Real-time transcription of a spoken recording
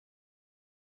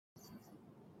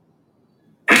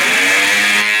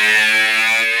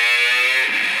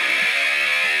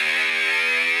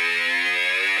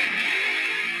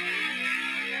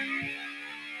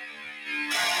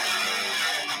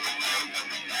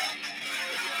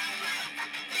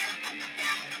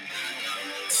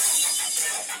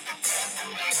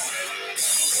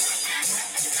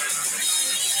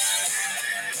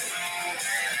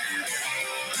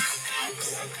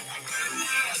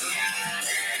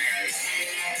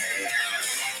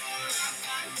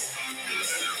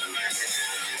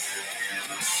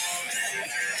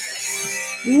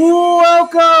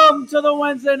Welcome to the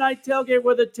Wednesday night tailgate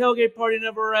where the tailgate party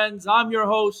never ends. I'm your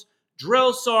host,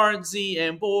 Drill Sarnzy,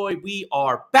 and boy, we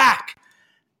are back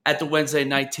at the Wednesday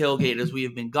night tailgate as we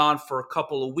have been gone for a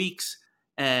couple of weeks,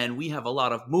 and we have a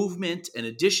lot of movement and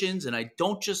additions, and I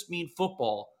don't just mean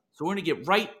football. So we're going to get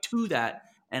right to that,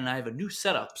 and I have a new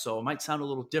setup, so it might sound a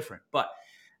little different. But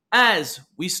as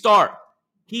we start,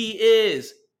 he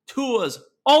is Tua's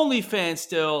only fan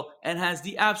still and has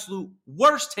the absolute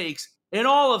worst takes in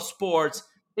all of sports.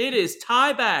 It is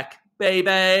tie back,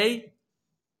 baby.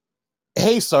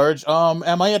 Hey Sarge,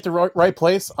 am I at the right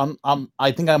place?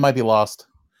 I think I might be lost.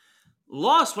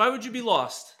 Lost? Why would you be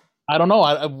lost? I don't know.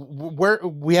 Where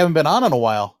we haven't been on in a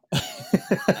while.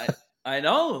 I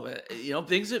know.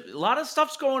 Things. A lot of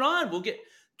stuff's going on. We'll get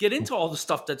into all the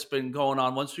stuff that's been going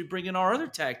on once we bring in our other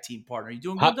tag team partner. You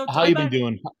doing good though? How you been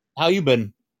doing? How you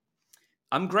been?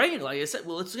 I'm great. Like I said,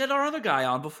 well, let's get our other guy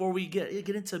on before we get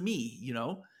into me.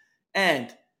 And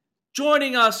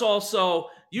joining us also,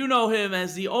 you know him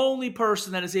as the only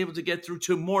person that is able to get through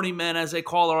to Morning Men, as they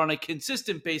call her, on a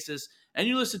consistent basis. And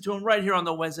you listen to him right here on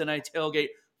the Wednesday Night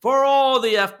Tailgate for all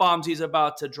the F-bombs he's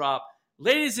about to drop.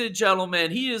 Ladies and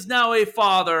gentlemen, he is now a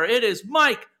father. It is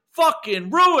Mike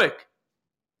fucking Ruick.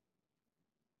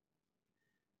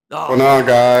 What's going on,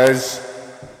 guys?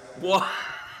 What?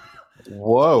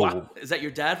 Whoa. Wow. Is that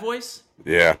your dad voice?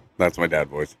 Yeah, that's my dad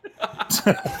voice.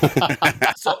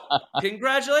 So,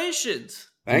 congratulations.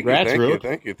 Thank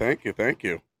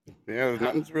you. Yeah,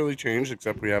 nothing's really changed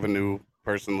except we have a new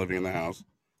person living in the house.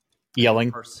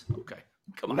 Yelling. Okay,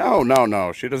 come on.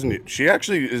 No. She doesn't. She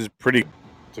actually is pretty,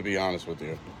 to be honest with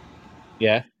you.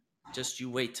 Yeah. Just you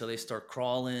wait till they start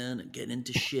crawling and getting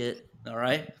into shit. All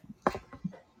right.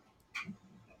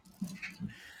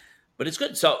 But it's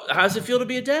good. So, how does it feel to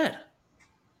be a dad?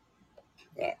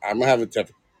 I'm having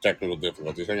technical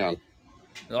difficulties. Hang on.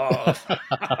 Oh.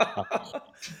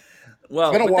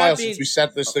 Well, it's been a while since we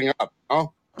set this thing up.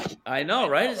 Oh, I know,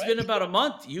 right? It's been about a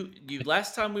month. You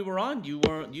last time we were on, you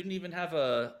didn't even have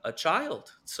a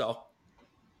child. So,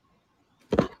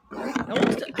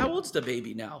 how old's the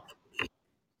baby now?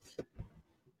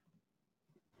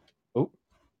 Oh,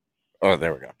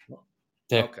 there we go.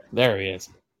 Okay, there he is.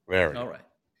 There we go. All right.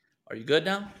 Are you good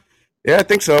now? Yeah, I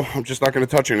think so. I'm just not going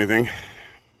to touch anything.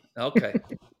 Okay.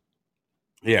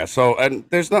 Yeah. So, and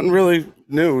there's nothing really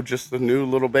new. Just a new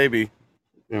little baby.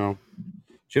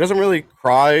 She doesn't really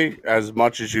cry as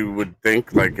much as you would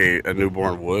think, like a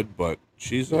newborn would, but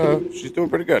she's doing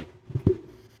pretty good.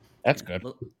 That's good.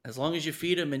 As long as you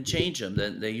feed them and change them,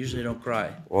 then they usually don't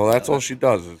cry. Well, that's all she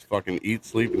does is fucking eat,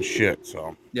 sleep, and shit.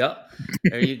 So. Yep.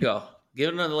 There you go. Give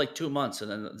it another 2 months,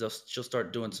 and then she'll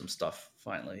start doing some stuff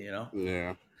finally.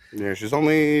 Yeah. She's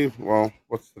only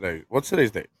what's today? What's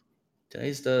today's date?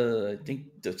 Today's I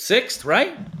think the 6th,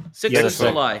 right? 6th Yeah, of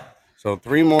July. So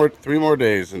three more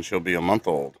days, and she'll be a month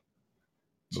old.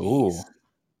 Ooh.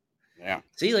 Yeah.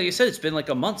 See, like I said, it's been like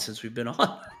a month since we've been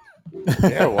on.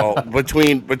 Yeah. Well,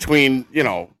 between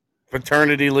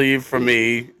paternity leave for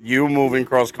me, you moving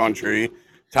cross country,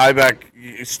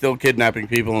 Tyback still kidnapping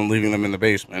people and leaving them in the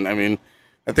basement. I mean,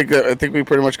 I think we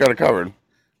pretty much got it covered.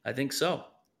 I think so.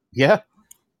 Yeah.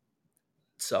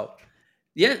 So,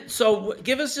 yeah. So,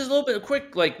 give us just a little bit of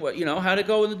quick, like what how to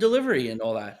go in the delivery and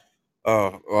all that.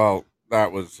 Well,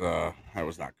 that was not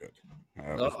good.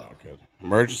 That was not good.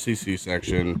 Emergency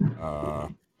C-section.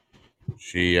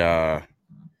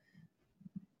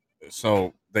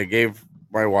 So they gave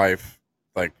my wife,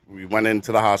 like, we went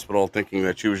into the hospital thinking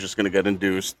that she was just going to get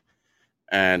induced,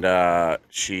 and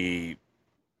she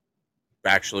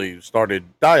actually started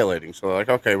dilating. So they're like,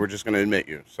 okay, we're just going to admit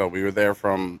you. So we were there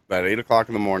from about 8 o'clock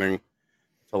in the morning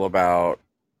till about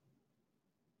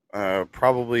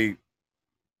probably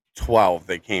 12.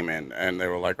 They came in and they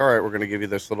were like, all right, we're going to give you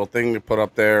this little thing to put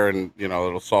up there, and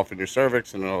it'll soften your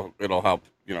cervix and it'll help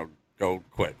go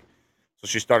quick. So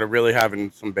she started really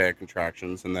having some bad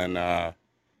contractions, and then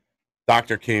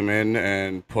doctor came in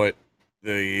and put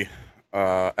the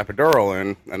epidural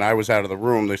in, and I was out of the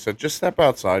room. They said, just step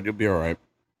outside, you'll be all right.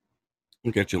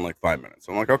 We'll get you in like 5 minutes.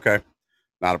 I'm like, okay,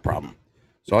 not a problem.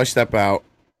 So I step out,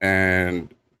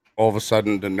 and all of a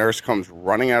sudden the nurse comes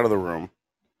running out of the room,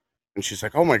 and she's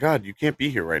like, oh my God, you can't be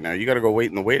here right now. You got to go wait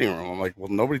in the waiting room. I'm like, well,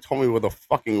 nobody told me where the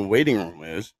fucking waiting room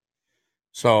is.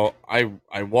 So I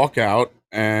walk out,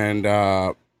 and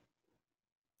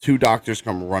two doctors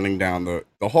come running down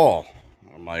the hall.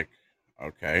 I'm like,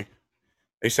 okay.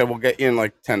 They said, we'll get you in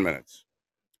like 10 minutes.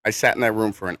 I sat in that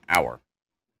room for an hour.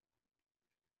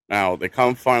 Now, they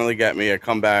come finally get me. I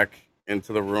come back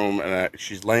into the room, and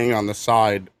she's laying on the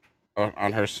side,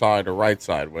 on her side or right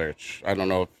side, which I don't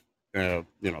know if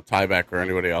Tyvek or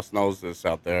anybody else knows this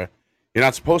out there, you're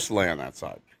not supposed to lay on that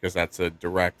side because that's a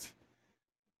direct,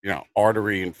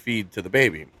 artery and feed to the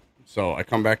baby. So I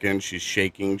come back in, she's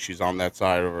shaking, she's on that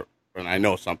side of her, and I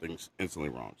know something's instantly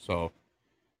wrong. So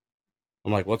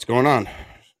I'm like, what's going on?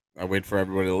 I wait for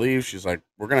everybody to leave. She's like,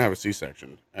 we're going to have a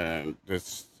C-section, and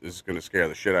this is going to scare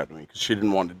the shit out of me because she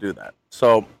didn't want to do that.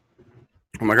 So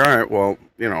I'm like, all right, well,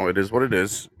 it is what it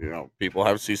is. People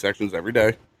have C-sections every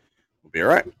day. We'll be all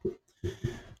right.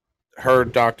 Her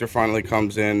doctor finally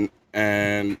comes in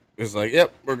and is like,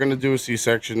 yep, we're going to do a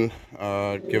C-section.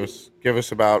 Give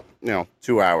us about,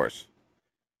 2 hours.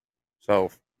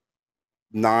 So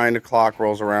 9 o'clock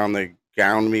rolls around. They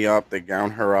gown me up. They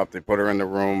gown her up. They put her in the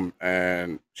room,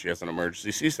 and she has an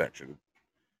emergency C-section.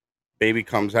 Baby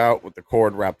comes out with the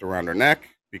cord wrapped around her neck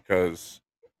because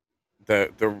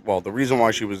the reason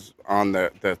why she was on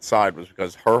that side was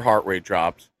because her heart rate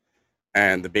dropped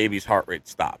and the baby's heart rate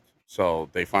stopped. So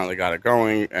they finally got it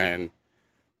going and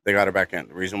they got her back in.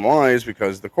 The reason why is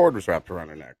because the cord was wrapped around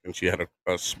her neck and she had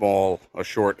a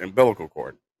short umbilical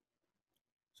cord.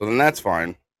 So then that's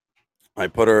fine. I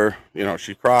put her,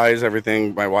 she cries,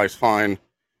 everything. My wife's fine.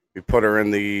 We put her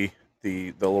in the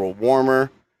little warmer,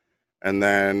 and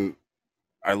then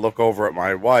I look over at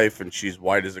my wife, and she's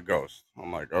white as a ghost.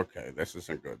 I'm like, okay, this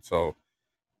isn't good. So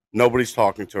nobody's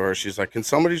talking to her. She's like, can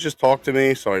somebody just talk to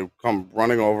me? So I come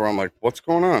running over. I'm like, what's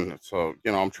going on? So,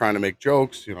 I'm trying to make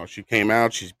jokes. She came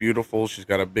out. She's beautiful. She's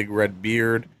got a big red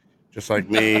beard, just like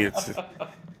me.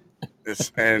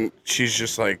 And she's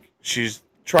just like, she's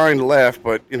trying to laugh,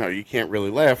 but, you can't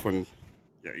really laugh when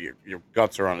your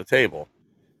guts are on the table.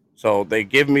 So they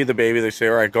give me the baby. They say,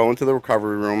 all right, go into the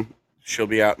recovery room. She'll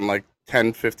be out in like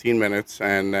 10, 15 minutes.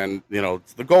 And then,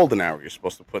 it's the golden hour. You're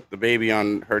supposed to put the baby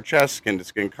on her chest, skin to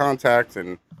skin contact.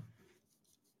 And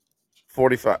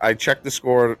 45, I checked the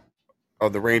score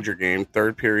of the Ranger game.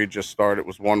 Third period just started. It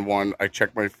was 1-1. I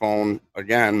checked my phone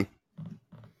again.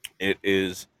 It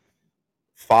is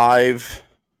 5.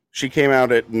 She came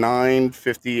out at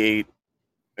 9:58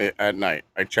 at night.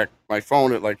 I checked my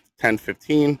phone at like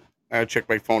 10:15. I checked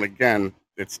my phone again.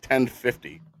 It's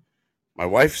 10:50. My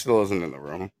wife still isn't in the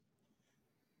room.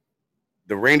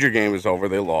 The Ranger game is over.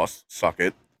 They lost. Suck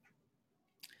it.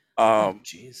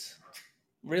 Jeez.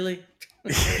 Really?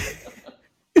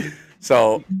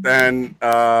 So then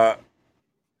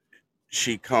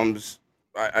she comes.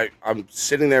 I'm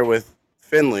sitting there with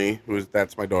Finley,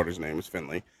 that's my daughter's name is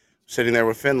Finley. Sitting there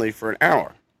with Finley for an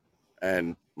hour,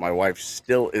 and my wife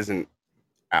still isn't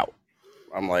out.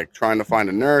 I'm like trying to find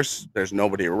a nurse. There's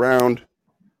nobody around.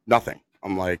 Nothing.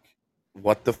 I'm like,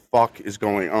 what the fuck is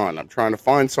going on? I'm trying to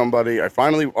find somebody. I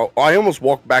almost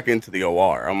walked back into the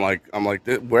OR. I'm like,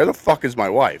 where the fuck is my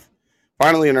wife?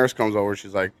 Finally, a nurse comes over.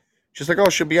 She's like, oh,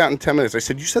 she'll be out in 10 minutes. I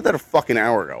said, you said that a fucking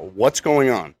hour ago. What's going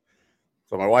on?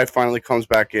 So my wife finally comes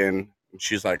back in, and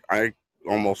she's like, I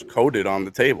almost coded on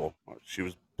the table. She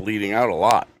was bleeding out a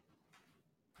lot.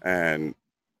 And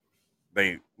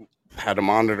they had to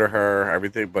monitor her,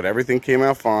 everything, but everything came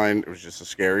out fine. It was just a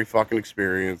scary fucking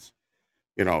experience.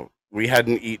 We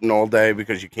hadn't eaten all day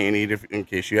because you can't eat in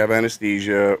case you have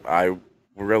anesthesia. I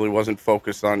really wasn't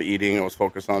focused on eating. I was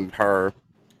focused on her.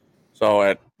 So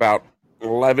at about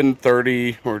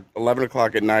 11:30 or 11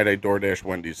 o'clock at night, I DoorDash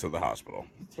Wendy's to the hospital.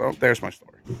 So there's my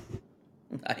story.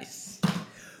 Nice.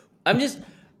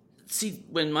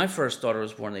 When my first daughter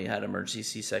was born, they had emergency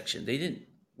C-section. They didn't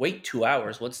wait 2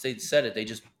 hours. Once they said it,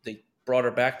 they brought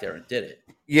her back there and did it.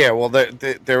 Yeah, well,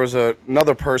 there was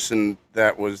another person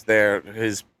that was there,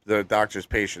 the doctor's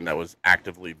patient that was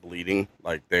actively bleeding.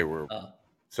 Like they were,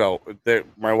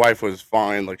 my wife was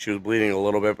fine. Like she was bleeding a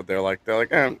little bit, but they're like,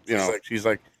 she's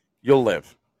like, you'll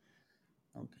live.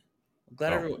 Okay,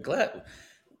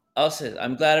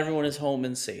 I'm glad everyone is home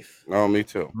and safe. Oh, me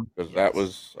too. Because that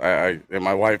was and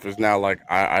my wife is now like,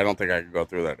 I don't think I could go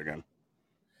through that again.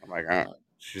 I'm like,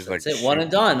 she's That's like, it, one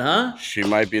and done, huh? She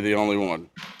might be the only one.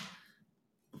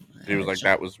 She was like,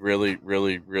 that was really,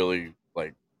 really, really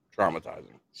like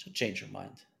traumatizing. She'll change her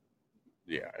mind.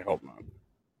 Yeah, I hope not.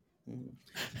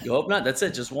 You hope not? That's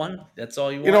it. Just one? That's all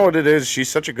you want? You know what it is? She's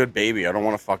such a good baby. I don't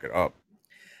want to fuck it up.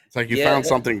 It's like you found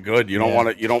something good. You don't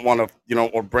want to,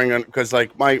 or bring in, because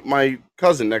like my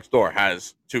cousin next door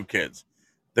has 2 kids.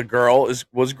 The girl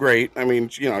was great. I mean,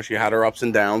 she had her ups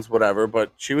and downs, whatever,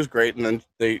 but she was great. And then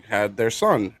they had their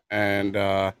son, and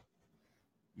no,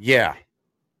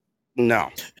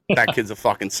 that kid's a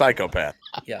fucking psychopath.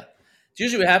 Yeah, it's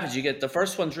usually what happens. You get the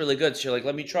first one's really good, so you're like,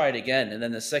 let me try it again, and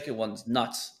then the second one's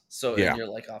nuts. So and you're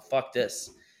like, oh fuck this.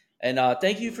 And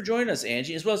thank you for joining us,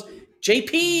 Angie, as well as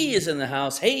JP is in the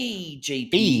house. Hey,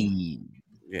 JP.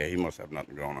 Yeah, he must have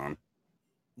nothing going on.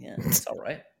 Yeah, it's all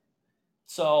right.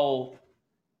 So,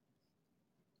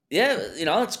 yeah,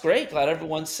 it's great. Glad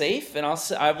everyone's safe, and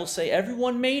I will say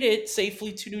everyone made it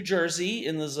safely to New Jersey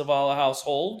in the Zavala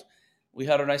household. We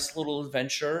had a nice little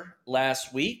adventure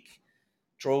last week.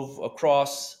 Drove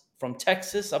across from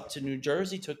Texas up to New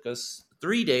Jersey. Took us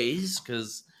 3 days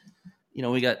because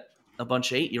we got a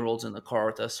bunch of 8-year-olds in the car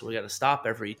with us, so we got to stop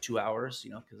every 2 hours.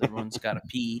 Because everyone's got to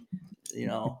pee.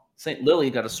 St. Lily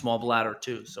got a small bladder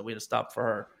too, so we had to stop for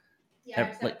her. Yeah,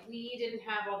 except we didn't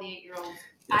have all the 8-year-olds.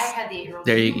 Yes. I had the 8-year-olds.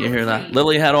 There you hear that.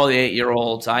 Lily had all the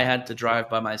 8-year-olds. I had to drive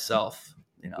by myself.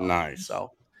 Nice.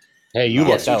 So Hey, you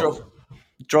lucked out.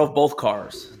 Drove both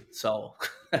cars, so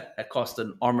that cost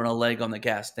an arm and a leg on the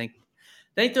gas.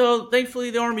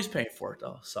 Thankfully, the Army's paying for it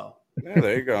though. So yeah,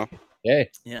 there you go. Hey.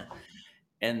 Yeah,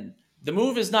 and the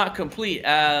move is not complete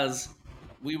as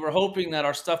we were hoping that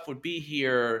our stuff would be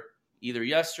here either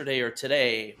yesterday or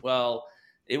today. Well,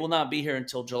 it will not be here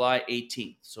until July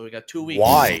 18th. So we got 2 weeks.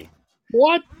 Why?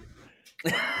 What?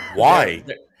 Why?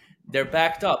 They're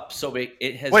backed up. So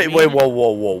it has. Wait,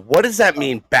 whoa! What does that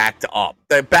mean? Backed up?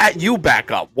 You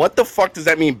back up? What the fuck does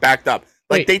that mean? Backed up?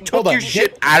 Like they took your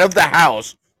shit out of the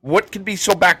house. What could be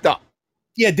so backed up?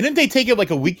 Yeah, didn't they take it like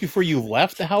a week before you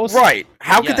left the house? Right.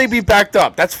 How could they be backed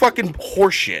up? That's fucking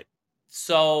horseshit.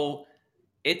 So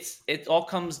it all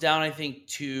comes down, I think,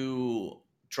 to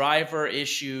driver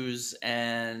issues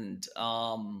and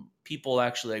people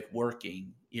actually like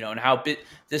working, and how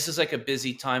this is like a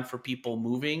busy time for people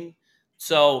moving.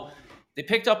 So they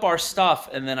picked up our stuff,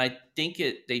 and then I think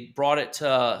they brought it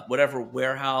to whatever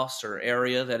warehouse or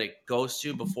area that it goes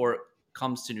to before it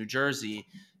comes to New Jersey,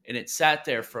 and it sat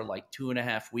there for like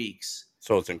 2.5 weeks.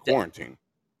 So it's in quarantine.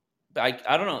 I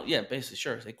don't know. Yeah, basically,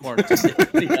 sure. They quarantined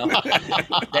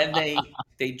it. Then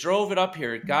they drove it up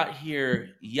here. It got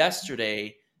here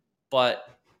yesterday,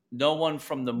 but no one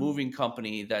from the moving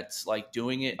company that's like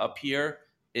doing it up here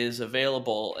is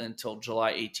available until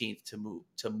July 18th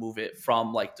to move it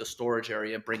from like the storage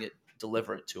area and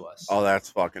deliver it to us. Oh, that's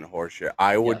fucking horseshit.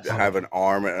 I would have an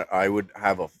arm. I would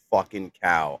have a fucking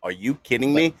cow. Are you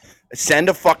kidding me? Send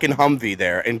a fucking Humvee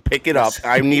there and pick it up.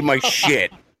 I need my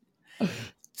shit.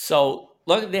 So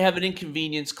luckily they have an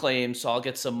inconvenience claim, so I'll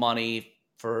get some money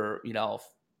for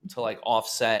to like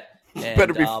offset. And,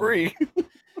 better be free.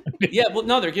 Yeah, well,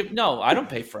 no, I don't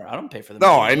pay for it. I don't pay for them.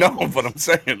 No, I know, but I'm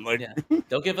saying like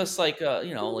they'll give us like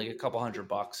like a couple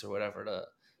 $100 or whatever to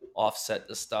offset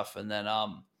the stuff, and then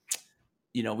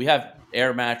we have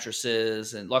air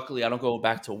mattresses, and luckily I don't go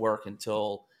back to work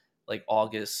until like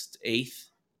August 8th.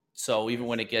 So even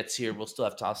when it gets here, we'll still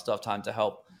have time to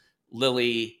help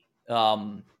Lily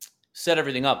set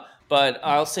everything up. But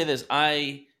I'll say this: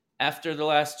 after the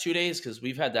last 2 days, because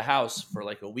we've had the house for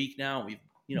like a week now, we've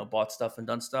bought stuff and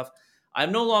done stuff.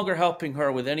 I'm no longer helping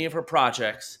her with any of her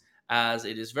projects, as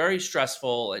it is very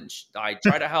stressful, and I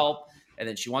try to help, and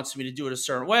then she wants me to do it a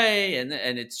certain way, and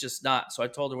it's just not. So I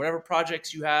told her, whatever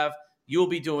projects you have, you'll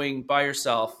be doing by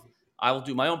yourself. I will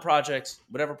do my own projects.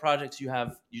 Whatever projects you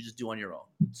have, you just do on your own.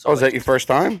 So is that your first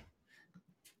time?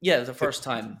 Yeah, the first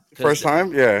time. First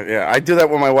time? Yeah. I do that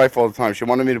with my wife all the time. She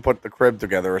wanted me to put the crib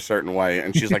together a certain way,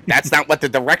 and she's like, that's not what the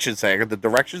directions say. The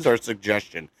directions are a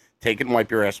suggestion. Take it and wipe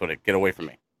your ass with it. Get away from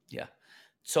me. Yeah.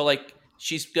 So, like,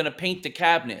 she's going to paint the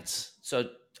cabinets.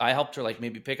 So I helped her, like,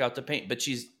 maybe pick out the paint, but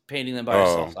she's painting them by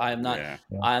herself. I am not. Yeah.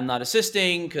 I am not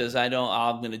assisting because I'm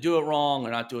going to do it wrong or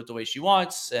not do it the way she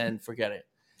wants, and forget it.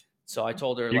 So I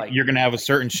told her, you're going to have a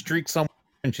certain streak somewhere,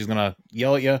 and she's going to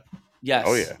yell at you. Yes.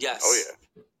 Oh yeah. Yes. Oh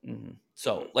yeah. Mm-hmm.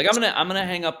 So, like, I'm gonna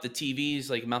hang up the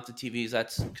TVs, like mount the TVs.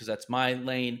 That's my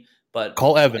lane. But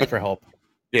call Evan for help.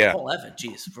 Yeah. Call Evan.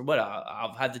 Jeez, for what?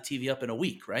 I'll have the TV up in a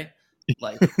week, right?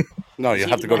 Like, no, you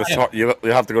have to go to you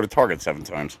have to go to Target 7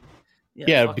 times.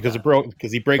 Yeah, because it broke.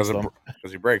 Because he breaks them.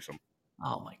 Because he breaks them.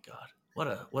 Oh my god!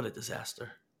 What a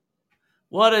disaster!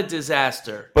 What a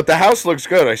disaster! But the house looks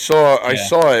good. I saw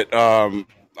it on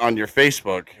your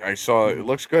Facebook. I saw it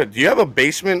looks good. Do you have a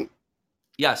basement?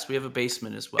 Yes, we have a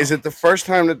basement as well. Is it the first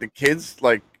time that the kids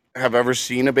like have ever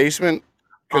seen a basement?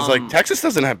 Because like Texas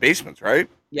doesn't have basements, right?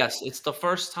 Yes, it's the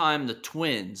first time the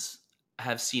twins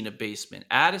have seen a basement.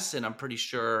 Addison, I'm pretty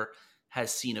sure,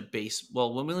 has seen a basement.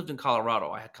 Well, when we lived in Colorado,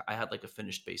 I had like a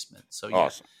finished basement. So yeah.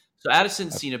 Awesome. So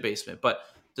Addison's seen a basement, but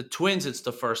the twins, it's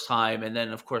the first time. And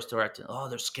then of course they're acting,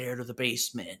 they're scared of the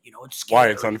basement. It's scary. Why?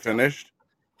 It's unfinished?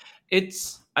 It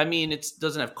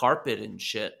doesn't have carpet and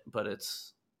shit, but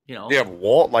it's, Do you have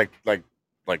wall like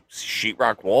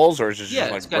sheetrock walls, or is it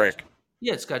just like brick?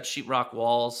 Yeah, it's got sheetrock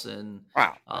walls and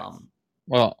wow.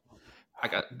 Well,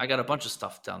 I got a bunch of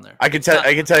stuff down there. I can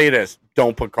tell you this: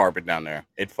 don't put carpet down there.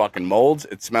 It fucking molds.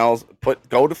 It smells.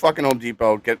 Go to fucking Home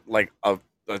Depot. Get like a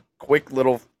quick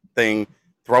little thing.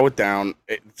 Throw it down.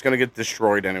 It's gonna get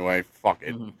destroyed anyway. Fuck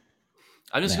it. Mm-hmm.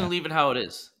 I'm just gonna leave it how it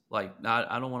is. Like,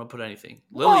 I don't want to put anything.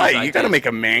 Why? You gotta make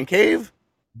a man cave.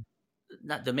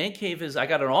 Not the man cave is. I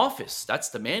got an office. That's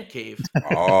the man cave.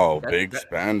 Oh, big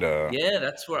spender. Yeah,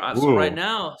 that's where. So right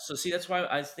now, see, that's why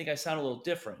I think I sound a little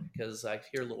different because I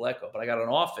hear a little echo. But I got an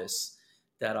office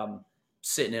that I'm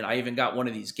sitting in. I even got one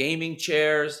of these gaming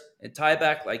chairs and tie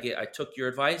back. Like I took your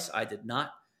advice. I did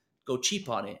not go cheap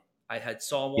on it. I had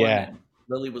saw one. Yeah. And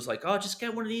Lily was like, "Oh, just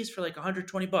get one of these for like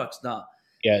 $120." Nah.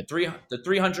 Yeah. The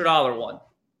 $300 one.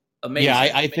 Amazing.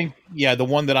 Yeah, I think the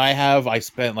one that I have, I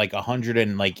spent like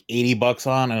 $180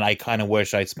 on, and I kind of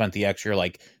wish I spent the extra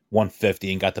like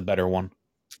 $150 and got the better one.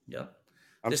 Yeah.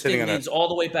 I'm This sitting thing in leans all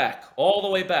the way back. All the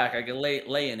way back. I can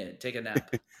lay in it, take a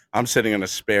nap. I'm sitting in a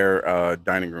spare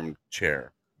dining room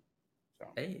chair. So,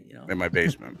 Hey, in my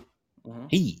basement.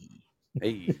 Hey.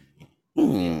 Hey.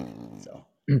 So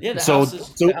yeah,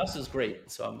 the house is great.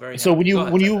 So I'm very happy. So when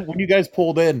you guys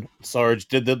pulled in, Sarge,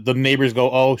 did the neighbors go,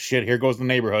 "Oh shit, here goes the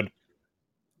neighborhood,"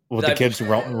 with the kids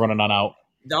running on out?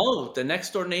 No, the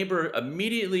next door neighbor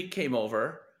immediately came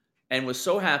over and was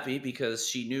so happy because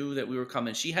she knew that we were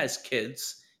coming. She has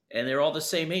kids and they're all the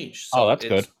same age. So that's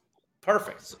good.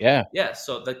 Perfect. Yeah. Yeah.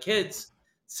 So the kids,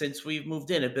 since we've moved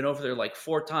in, have been over there like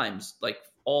 4 times, like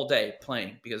all day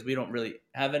playing because we don't really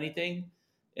have anything,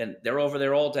 and they're over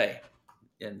there all day.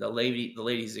 And the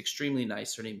lady's extremely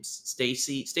nice. Her name's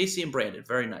Stacy and Brandon,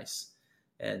 very nice.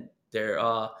 And they're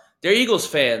Eagles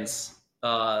fans,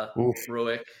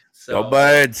 Ruick. So Go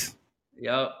Birds.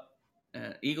 Yep.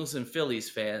 Eagles and Phillies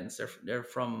fans. They're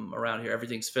from around here.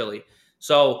 Everything's Philly.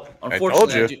 So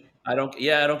unfortunately, I don't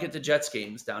get the Jets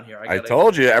games down here. I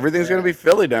told you everything's gonna be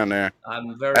Philly down there.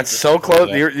 I'm very. That's so close.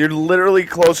 You're literally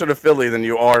closer to Philly than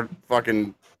you are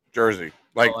fucking Jersey.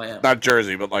 Like not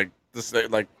Jersey, but like this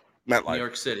like MetLife. New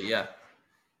York City. Yeah.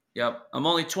 Yep. I'm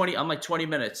like 20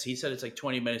 minutes. He said it's like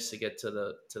 20 minutes to get to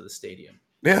the stadium.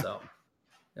 Yeah. So,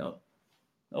 oh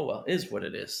well, it is what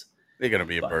it is. You're gonna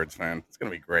be a Birds fan. It's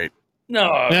gonna be great.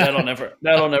 No, that'll never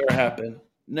happen.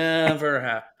 Never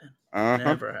happen.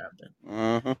 Never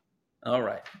happen. All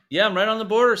right. Yeah, I'm right on the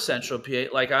border, Central PA.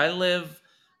 Like I live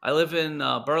in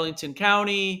Burlington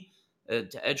County,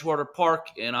 Edgewater Park,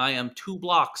 and I am 2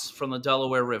 blocks from the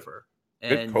Delaware River.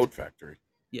 And good coat factory.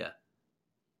 Yeah.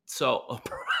 So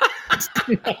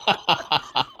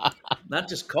not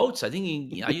just coats. I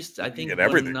think get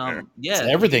everything there. Yeah,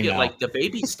 everything get, now. like the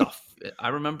baby stuff. I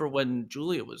remember when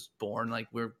Julia was born, like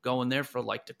we're going there for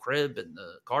like the crib and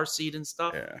the car seat and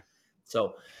stuff. Yeah.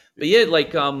 So, but yeah,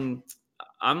 like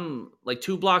I'm like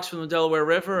 2 blocks from the Delaware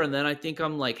River, and then I think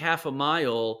I'm like half a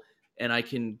mile, and I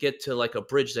can get to like a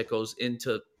bridge that goes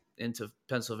into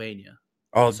Pennsylvania.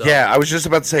 Oh yeah, I was just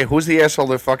about to say, who's the asshole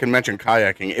that fucking mentioned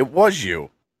kayaking? It was you.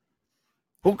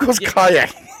 Who goes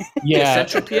kayaking? Yeah,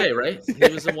 Central PA, right?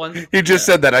 He was the one. He just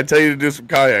said that. I tell you to do some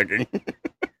kayaking.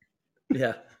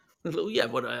 Yeah. Yeah,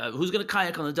 but who's gonna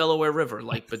kayak on the Delaware River,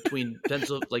 like between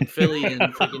like Philly and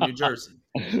freaking New Jersey?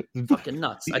 Fucking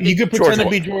nuts! You could pretend to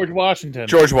be George Washington.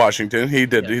 George Washington, he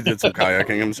did some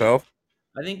kayaking himself.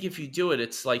 I think if you do it,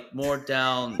 it's like more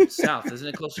down south, isn't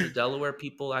it? Closer to Delaware,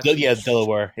 people actually. Yeah,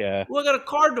 Delaware. Yeah. Well, I got a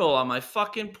cardinal on my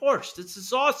fucking porch. This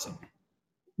is awesome.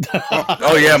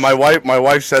 Oh yeah, my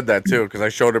wife said that too because I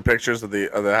showed her pictures of the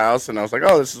house, and I was like,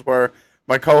 oh, this is where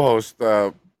my co-host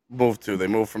moved to. They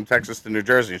moved from Texas to New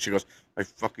Jersey, and she goes, I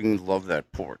fucking love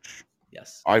that porch.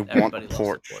 Yes, I want a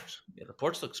porch. Yeah, the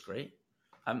porch looks great.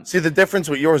 See, the difference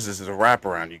with yours is a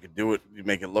wraparound. You could do it, you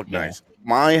make it look nice.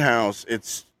 My house,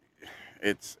 it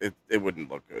wouldn't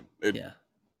look good. Yeah.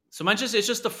 So mine's it's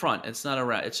just the front. It's not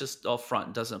around. It's just all front.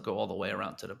 It doesn't go all the way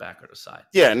around to the back or the side.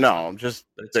 Yeah, no, just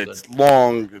it's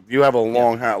long. You have a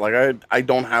long house. Like I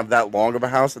don't have that long of a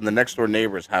house, and the next door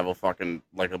neighbors have a fucking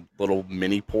like a little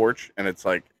mini porch, and it's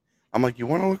like, I'm like, you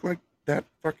want to look like that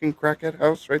fucking crackhead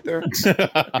house right there?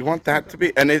 You want that to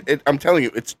be? And I'm telling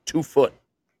you, it's 2 foot.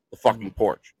 The fucking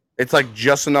porch. It's like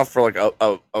just enough for like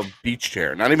a beach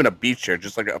chair. Not even a beach chair,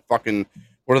 just like a fucking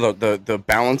what are the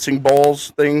balancing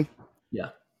balls thing? Yeah.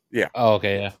 Yeah. Oh,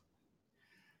 okay, yeah.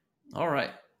 All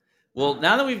right. Well,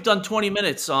 now that we've done 20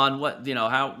 minutes on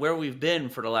where we've been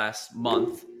for the last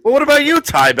month. Well, what about you,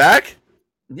 Tieback?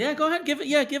 Yeah, go ahead.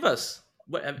 Give us.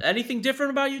 Anything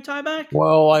different about you, Tieback?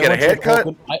 Well, I get a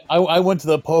haircut. I went to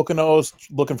the Poconos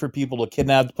looking for people to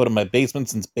kidnap to put in my basement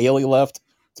since Bailey left.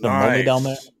 It's been lonely down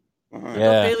there.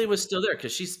 Yeah, Bailey was still there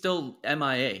because she's still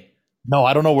MIA. No,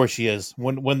 I don't know where she is.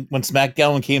 When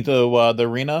Smackdown came to the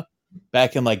arena,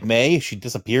 back in like May. She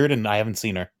disappeared, and I haven't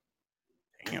seen her.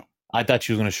 Damn. I thought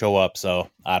she was going to show up, so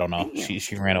I don't know. Damn.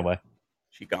 She ran away.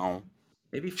 She gone.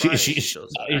 Maybe Friday She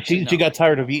shows up. Actually, she no. got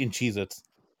tired of eating Cheez-Its.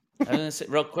 I was gonna say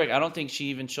real quick. I don't think she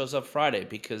even shows up Friday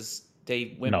because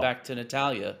they went No. back to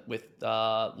Natalia with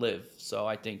Liv. So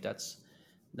I think that's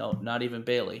not even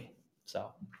Bailey.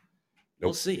 So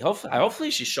we'll see.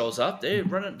 Hopefully she shows up. They're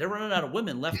running out of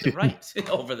women left and right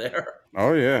over there.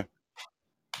 Oh yeah.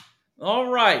 All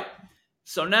right.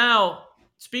 So now,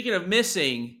 speaking of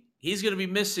missing, he's going to be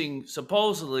missing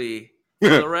supposedly for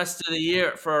the rest of the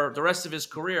year, for the rest of his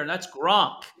career, and that's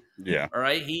Gronk. Yeah. All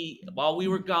right. While we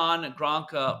were gone,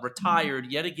 Gronk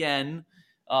retired yet again.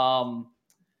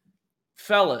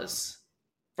 Fellas,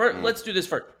 let's do this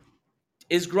first.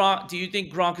 Do you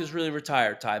think Gronk is really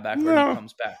retired, Tyback, when he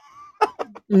comes back?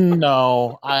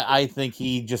 No, I think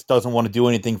he just doesn't want to do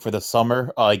anything for the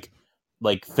summer, like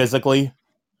physically.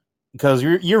 Because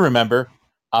you remember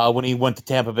when he went to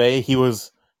Tampa Bay, he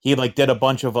did a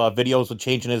bunch of videos with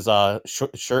changing his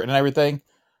shirt and everything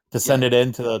to send it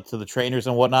in to the trainers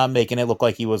and whatnot, making it look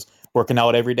like he was working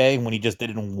out every day when he just did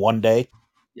it in one day.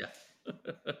 Yeah.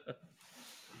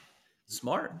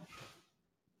 Smart.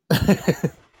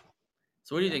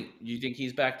 So what do you think? You think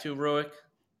he's back too, Ruick?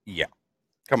 Yeah.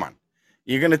 Come on.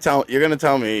 You're gonna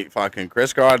tell me fucking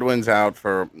Chris Godwin's out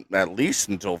for at least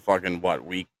until fucking what,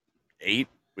 week 8,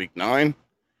 week 9?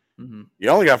 Mm-hmm. You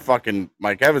only got fucking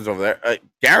Mike Evans over there. I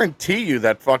guarantee you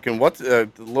that fucking the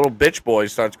little bitch boy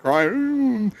starts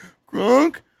crying.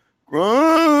 Gronk,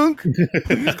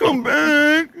 please come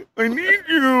back. I need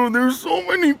you. There's so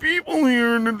many people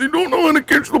here and they don't know how to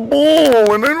catch the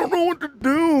ball and I don't know what to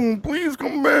do. Please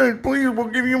come back. Please, we'll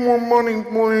give you more money,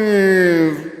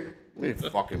 please. Give me a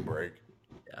fucking break.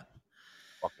 Yeah.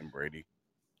 Fucking Brady.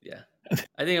 Yeah.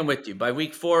 I think I'm with you. By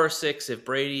week 4 or 6, if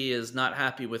Brady is not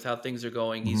happy with how things are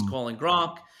going, he's calling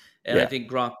Gronk, and I think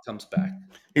Gronk comes back.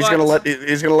 He's gonna let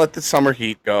the summer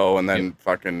heat go, and then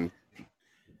fucking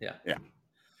yeah. Yeah.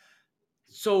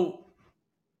 So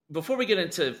before we get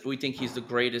into if we think he's the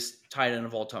greatest tight end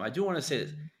of all time, I do want to say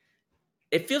this.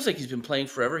 It feels like he's been playing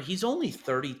forever. He's only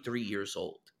 33 years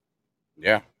old.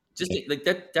 Yeah. Just like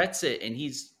that. That's it. And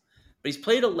he's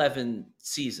played 11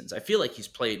 seasons. I feel like he's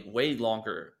played way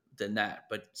longer than that.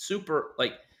 But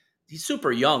he's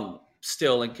super young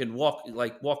still and can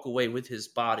walk away with his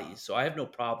body. So I have no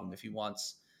problem if he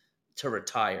wants to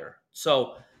retire.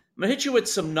 So I'm gonna hit you with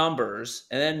some numbers,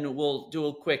 and then we'll do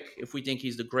a quick if we think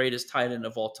he's the greatest tight end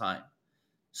of all time.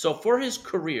 So for his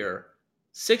career,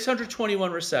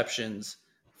 621 receptions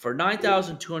for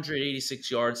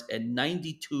 9,286 yards and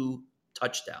 92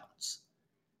 touchdowns.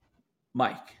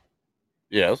 Mike.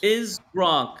 Yes. Is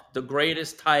Gronk the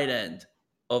greatest tight end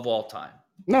of all time?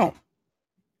 No.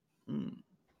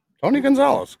 Tony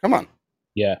Gonzalez. Come on.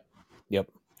 Yeah. Yep.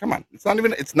 Come on. It's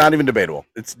not even debatable.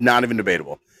 It's not even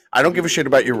debatable. I don't give a shit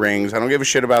about your rings. I don't give a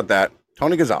shit about that.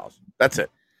 Tony Gonzalez. That's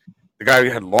it. The guy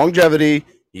had longevity.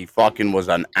 He fucking was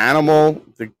an animal.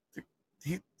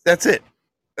 That's it.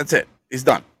 That's it. He's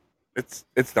done.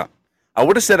 It's done. I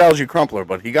would have said Algie Crumpler,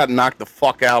 but he got knocked the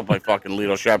fuck out by fucking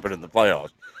Lito Shepherd in the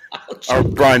playoffs. Or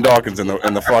Brian Dawkins in the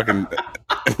fucking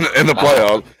in the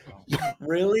playoffs.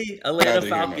 Really? Atlanta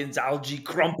Falcons Algie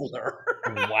Crumpler.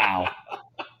 Wow.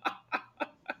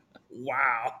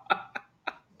 Wow.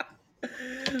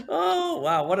 Oh,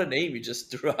 wow. What a name you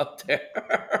just threw out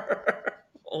there.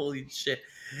 Holy shit.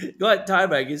 Go ahead,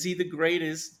 Tyback. Is he the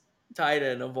greatest tight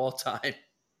end of all time?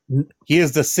 He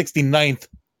is the 69th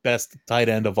best tight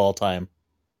end of all time.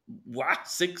 Wow,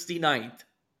 69th.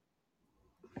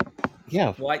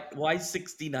 Yeah. Why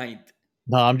 69th?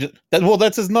 No, I'm just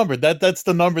that's his number. That's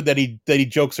the number that he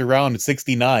jokes around at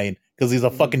 69 because he's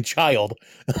a fucking child.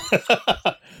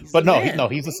 But no,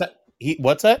 he's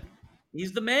what's that?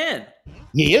 He's the man.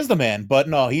 He is the man, but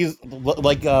no, he's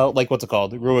like what's it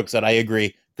called? Ruick said, I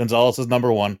agree. Gonzalez is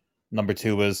number 1. Number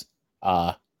 2 is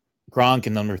Gronk,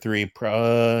 and number 3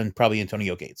 probably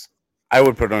Antonio Gates. I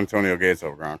would put Antonio Gates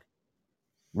over Gronk.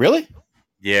 Really?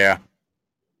 Yeah,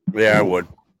 I would.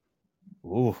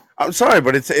 Ooh. I'm sorry,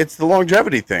 but it's the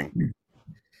longevity thing.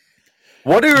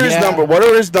 What are his number? What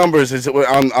are his numbers? Is it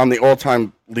on the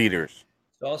all-time leaders?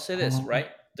 So I'll say this, right?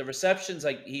 The receptions,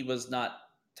 he was not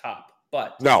top,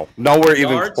 but nowhere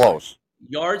even close.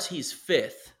 Yards, he's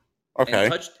 5th. Okay.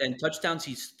 And touchdowns,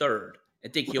 he's 3rd. I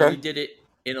think he only did it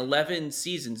in 11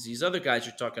 seasons. These other guys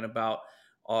you're talking about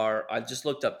I just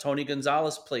looked up. Tony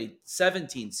Gonzalez played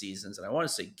 17 seasons, and I want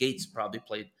to say Gates probably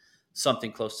played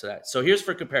something close to that. So here's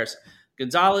for comparison.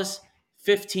 Gonzalez,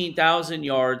 15,000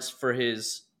 yards for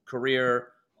his career,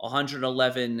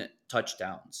 111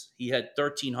 touchdowns. He had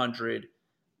 1,300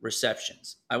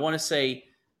 receptions. I want to say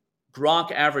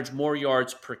Gronk averaged more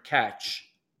yards per catch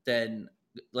than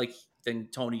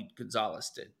Tony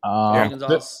Gonzalez did. Tony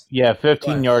Gonzalez,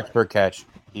 15 yards per catch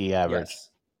he averaged. Yes.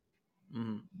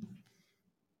 Mm-hmm.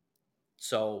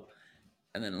 So,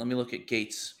 and then let me look at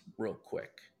Gates real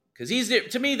quick because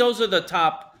to me those are the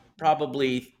top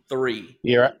probably 3.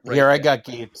 Here I got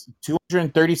Gates: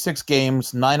 236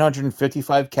 games,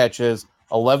 955 catches,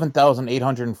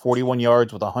 11,841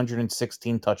 yards with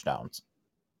 116 touchdowns.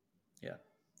 Yeah.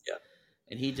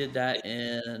 And he did that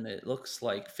in, it looks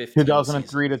like 15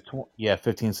 2003 seasons. to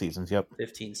 15 seasons. Yep,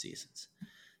 15 seasons.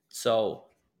 So,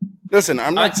 listen,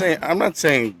 I'm not saying I'm not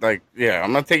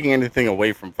taking anything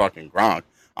away from fucking Gronk.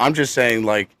 I'm just saying,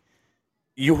 like,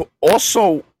 you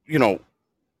also, you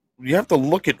have to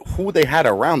look at who they had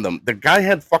around them. The guy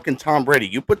had fucking Tom Brady.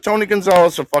 You put Tony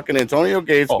Gonzalez or fucking Antonio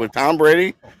Gates with Tom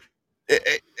Brady,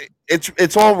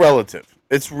 it's all relative.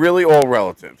 It's really all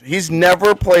relative. He's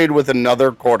never played with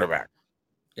another quarterback.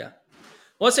 Yeah.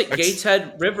 Well, let's say Gates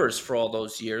had Rivers for all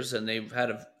those years, and they've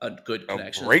had a good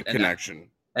connection. A great connection.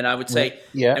 And I would say,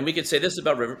 yeah. And we could say this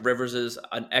about Rivers is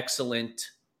an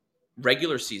excellent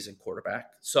regular season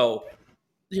quarterback. So,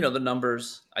 the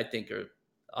numbers I think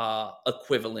are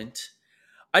equivalent.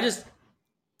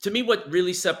 To me, what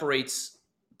really separates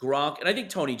Gronk, and I think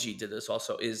Tony G did this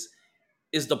also, is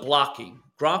the blocking.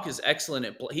 Gronk is excellent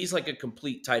at he's like a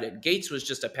complete tight end. Gates was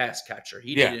just a pass catcher.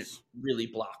 He didn't really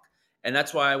block. And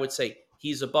that's why I would say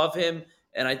he's above him.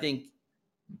 And I think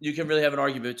you can really have an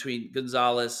argument between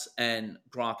Gonzalez and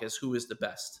Gronk as who is the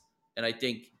best. And I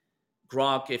think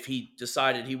Gronk, if he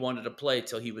decided he wanted to play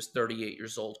till he was 38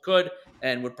 years old, could,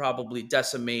 and would probably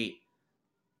decimate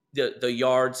the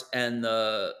yards and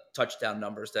the touchdown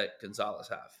numbers that Gonzalez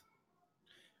have.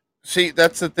 See,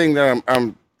 that's the thing that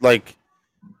I'm like,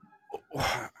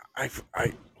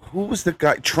 who was the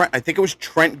guy? Trent. I think it was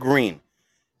Trent Green.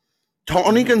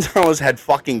 Tony Gonzalez had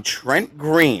fucking Trent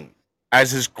Green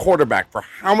as his quarterback for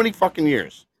how many fucking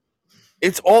years?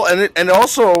 It's all, and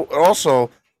also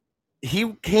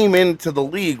he came into the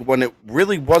league when it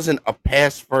really wasn't a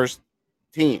pass first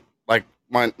team, like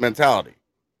my mentality.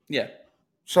 Yeah.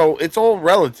 So it's all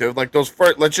relative. Like those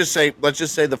first, let's just say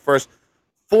the first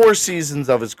 4 seasons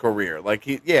of his career. Like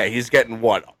he's getting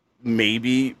what?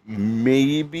 Maybe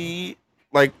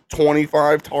like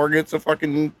 25 targets a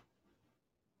fucking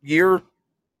year.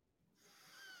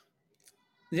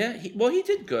 Yeah, he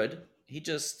did good. He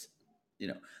just,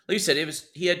 like you said,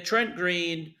 he had Trent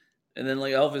Green and then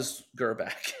like Elvis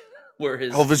Gerback, where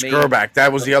Gerback,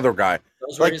 that was the other guy.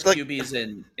 Those were his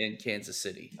QBs in Kansas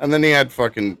City. And then he had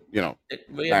fucking,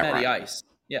 we had Matty Ice.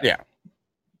 Yeah.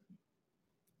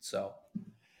 So,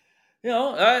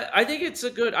 I think it's a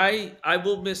good. I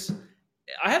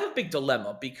have a big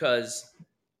dilemma because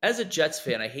as a Jets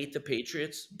fan, I hate the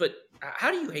Patriots, but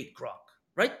how do you hate Gronk?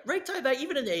 Right, Ty, that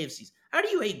even in the AFCs, how do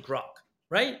you hate Gronk?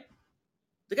 Right,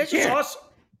 the guy's just awesome.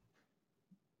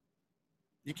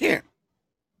 You can't.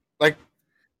 Like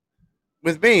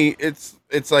with me, it's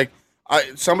like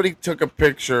somebody took a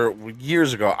picture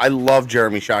years ago. I love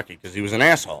Jeremy Shockey because he was an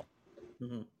asshole,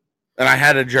 and I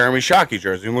had a Jeremy Shockey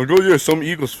jersey. I'm like, oh yeah, some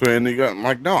Eagles fan. I'm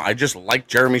like, no, I just like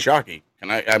Jeremy Shockey.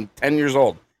 I'm 10 years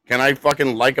old. Can I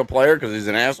fucking like a player because he's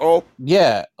an asshole?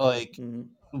 Yeah, like.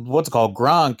 What's it called?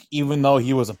 Gronk, even though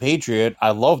he was a Patriot,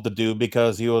 I loved the dude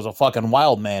because he was a fucking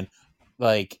wild man.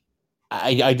 Like,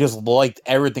 I just liked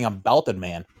everything about the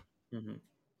man. Mm-hmm.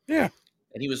 Yeah.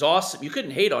 And he was awesome. You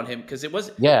couldn't hate on him because it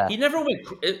wasn't. Yeah. He never went.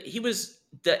 He was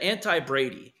the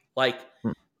anti-Brady. Like,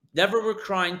 never were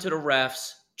crying to the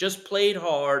refs. Just played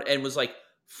hard and was like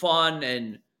fun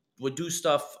and would do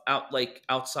stuff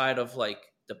outside of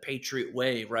like the Patriot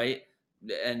way, right?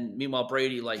 And meanwhile,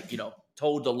 Brady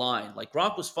towed the line. Like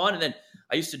Gronk was fun, and then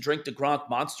I used to drink the Gronk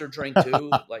Monster drink too.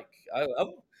 Like I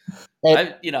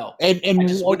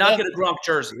just would not get a Gronk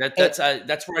jersey.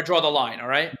 That's where I draw the line. All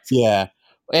right. Yeah,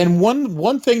 and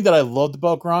one thing that I loved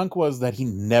about Gronk was that he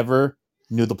never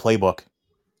knew the playbook.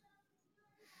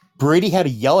 Brady had to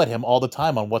yell at him all the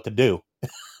time on what to do.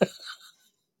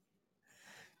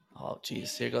 Oh,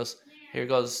 geez, here goes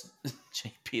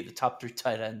JP, the top 3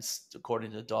 tight ends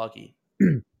according to Doggy.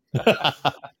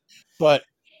 But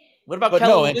what about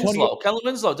Kellen Winslow? Kellen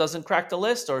Winslow doesn't crack the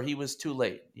list, or he was too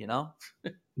late.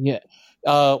 Yeah.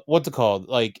 What's it called?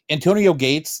 Like Antonio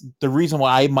Gates. The reason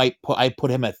why I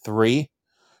put him at 3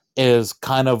 is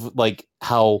kind of like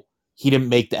how he didn't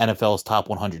make the NFL's top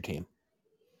 100 team.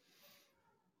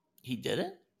 He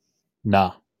didn't?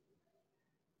 Nah.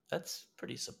 That's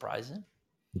pretty surprising.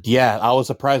 Yeah, I was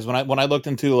surprised when I looked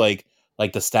into like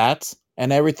the stats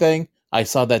and everything. I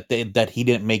saw that he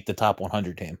didn't make the top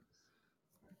 100 team.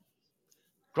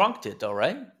 Gronk did though,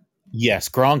 right? Yes,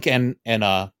 Gronk and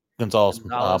Gonzalez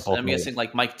Gonzalez. both I'm made guessing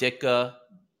like Mike Ditka,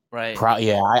 right?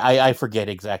 Yeah, I forget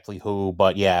exactly who,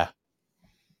 but yeah.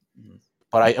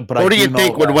 But Who I do you do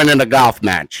think know would that. win in a golf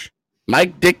match?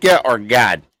 Mike Ditka or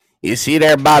God? You see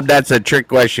there, Bob? That's a trick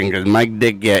question because Mike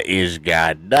Ditka is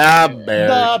God. The Bears.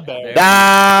 The Bears.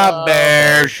 The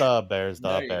Bears. The Bears. The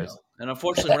There you Bears. go. And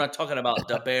unfortunately, we're not talking about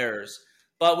the Bears,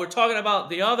 but we're talking about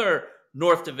the other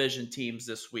North Division teams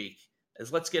this week.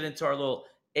 As let's get into our little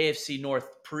AFC North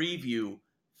preview,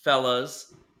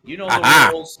 fellas. You know the Aha.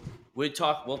 rules.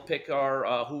 We'll pick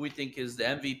our who we think is the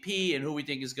MVP and who we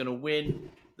think is going to win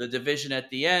the division at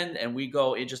the end, and we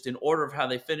go in order of how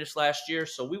they finished last year.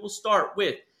 So we will start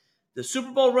with the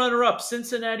Super Bowl runner-up,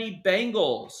 Cincinnati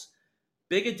Bengals.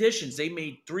 Big additions. They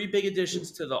made 3 big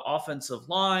additions to the offensive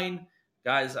line.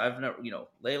 Guys, I've never,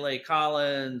 Lele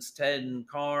Collins, Ted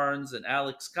Carnes, and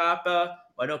Alex Kappa.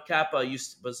 I know Kappa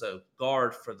was a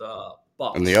guard for the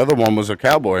Bucs. And the other one was a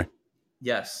Cowboy.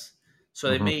 Yes. So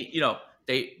they made,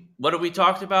 what have we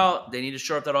talked about? They need to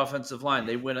shore up that offensive line.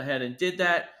 They went ahead and did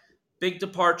that. Big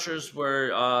departures were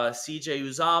CJ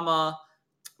Uzama,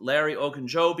 Larry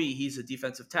Ogunjobi, he's a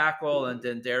defensive tackle, and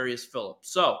then Darius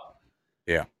Phillips. So,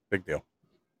 yeah, big deal.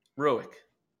 Ruick.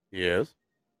 Yes.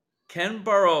 Can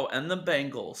Burrow and the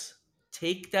Bengals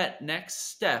take that next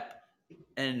step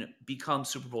and become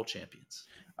Super Bowl champions?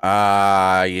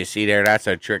 You see there, that's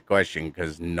a trick question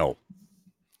because no.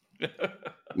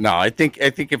 No, I think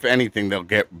if anything they'll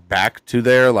get back to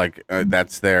there, like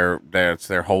that's their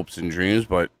hopes and dreams,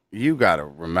 but you got to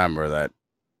remember that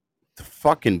the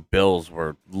fucking Bills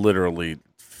were literally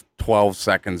 12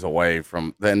 seconds away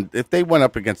from then. If they went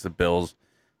up against the Bills,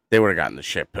 they would have gotten the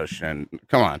shit pushed. And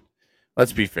come on,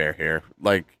 let's be fair here.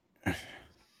 Like,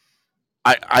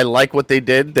 I like what they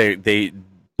did. They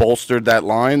bolstered that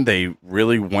line. They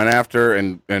really went after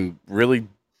and really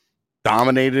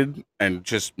dominated and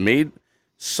just made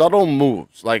subtle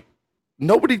moves. Like,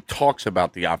 nobody talks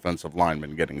about the offensive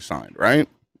lineman getting signed, right?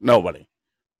 Nobody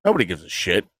gives a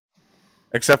shit.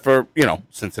 Except for,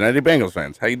 Cincinnati Bengals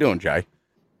fans. How you doing, Jay?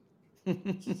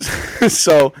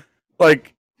 So,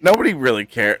 like, nobody really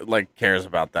cares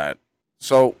about that.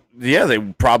 So, yeah, they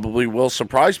probably will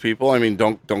surprise people. I mean,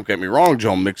 don't get me wrong.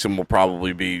 Joe Mixon will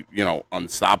probably be,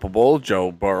 unstoppable.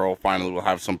 Joe Burrow finally will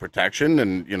have some protection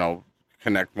and,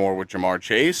 connect more with Jamar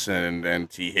Chase and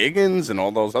T. Higgins and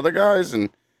all those other guys. And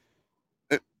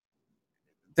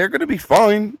they're going to be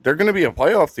fine. They're going to be a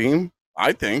playoff team,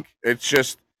 I think. It's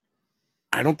just,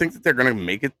 I don't think that they're going to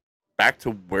make it back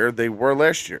to where they were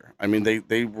last year. I mean,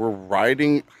 they were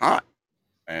riding hot,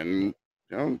 and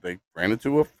they ran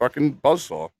into a fucking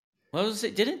buzzsaw. What was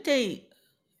it? Didn't they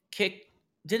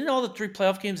Didn't all the 3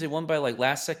 playoff games they won by like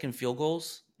last second field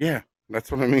goals? Yeah,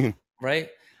 that's what I mean. Right.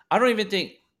 I don't even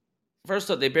think.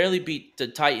 First off, they barely beat the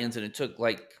Titans, and it took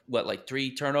like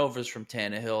 3 turnovers from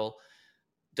Tannehill.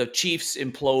 The Chiefs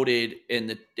imploded in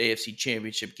the AFC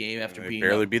Championship game after being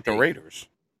barely beat the Raiders.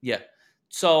 Yeah.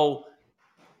 So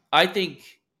I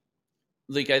think,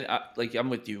 I'm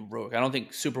with you, Rook. I don't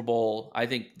think Super Bowl. I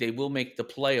think they will make the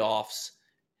playoffs,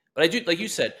 but I do, like you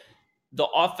said, the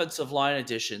offensive line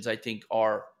additions I think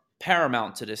are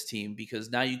paramount to this team because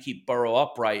now you keep Burrow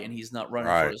upright and he's not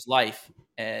running for his life,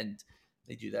 and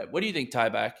they do that. What do you think,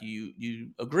 Tyback?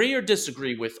 You agree or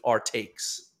disagree with our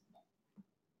takes?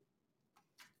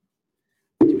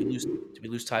 Did we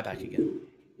lose Tyback again?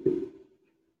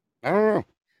 I don't know.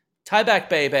 Tyback,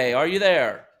 baby, are you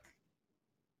there?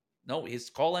 No, his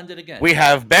call ended again. We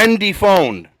have been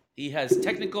dephoned. He has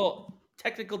technical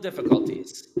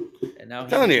difficulties, and now I'm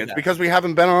telling you, it's because we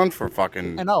haven't been on for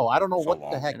fucking. I know. I don't know so what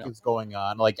long. the heck is going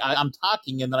on. Like I'm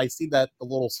talking, and then I see the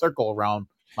little circle around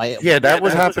my. Yeah, that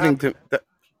was happening to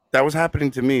that was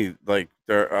happening to me. Like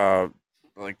there,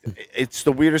 it's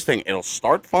the weirdest thing. It'll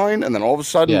start fine, and then all of a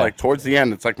sudden, like towards the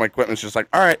end, it's like my equipment's just like,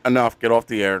 all right, enough, get off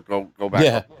the air, go back.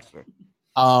 Yeah. Up.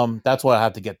 So. That's why I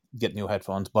have to get new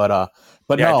headphones. But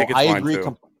yeah, no, I agree.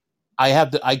 Too.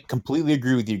 I completely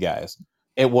agree with you guys.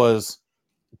 It was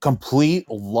complete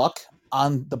luck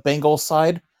on the Bengals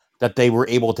side that they were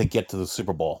able to get to the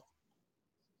Super Bowl.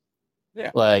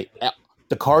 Yeah, like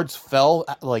the cards fell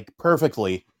like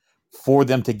perfectly for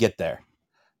them to get there.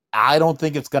 I don't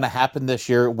think it's going to happen this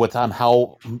year with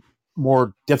how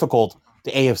more difficult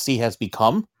the AFC has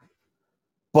become.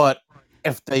 But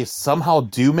if they somehow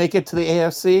do make it to the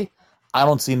AFC, I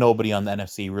don't see nobody on the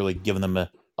NFC really giving them a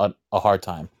hard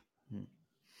time.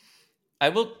 I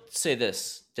will say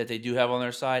this, that they do have on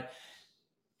their side.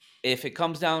 If it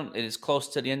comes down and it's close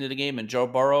to the end of the game and Joe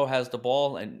Burrow has the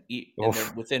ball and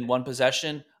they're within one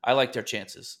possession, I like their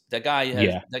chances. That guy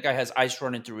has ice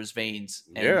running through his veins,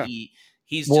 and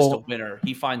He's just a winner.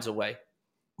 He finds a way.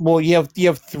 Well, you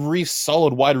have 3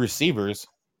 solid wide receivers,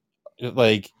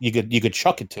 like you could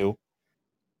chuck it to.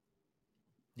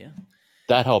 Yeah,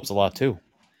 that helps a lot too.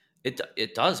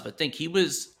 It does, but think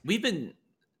we've been.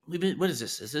 What is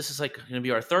this? This is like going to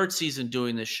be our 3rd season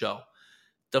doing this show.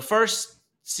 The first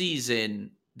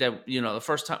season that the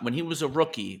first time when he was a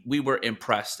rookie, we were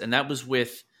impressed, and that was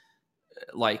with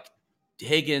like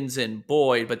Higgins and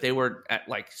Boyd, but they were at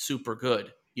like super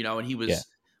good, and he was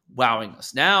wowing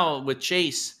us. Now with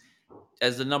Chase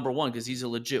as the number 1, because he's a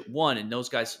legit 1, and those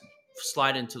guys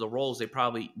slide into the roles they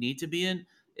probably need to be in,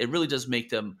 it really does make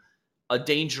them a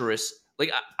dangerous,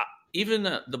 like even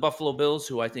the Buffalo Bills,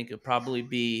 who I think could probably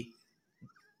be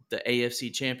the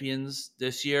AFC champions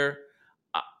this year.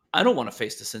 I don't want to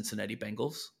face the Cincinnati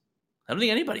Bengals. I don't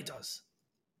think anybody does.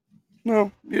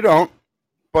 No, you don't.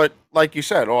 But like you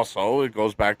said, also, it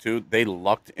goes back to they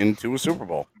lucked into a Super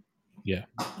Bowl. Yeah.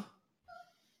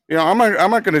 I'm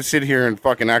not going to sit here and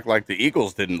fucking act like the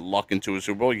Eagles didn't luck into a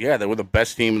Super Bowl. Yeah, they were the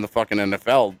best team in the fucking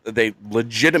NFL. They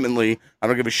legitimately, I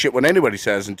don't give a shit what anybody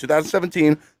says. In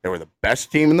 2017, they were the best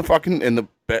team in the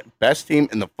best team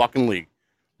in the fucking league.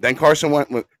 Then Carson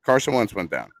Wentz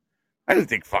went down. I didn't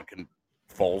think fucking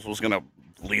Foles was going to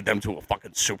lead them to a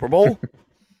fucking Super Bowl.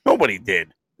 Nobody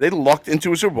did. They lucked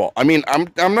into a Super Bowl. I mean,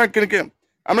 I'm not even going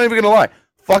to lie.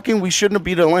 Fucking, we shouldn't have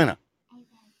beat Atlanta.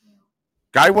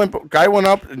 Guy went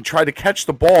up and tried to catch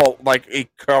the ball like a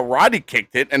karate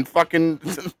kicked it, and fucking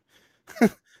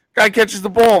guy catches the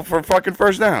ball for fucking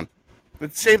first down.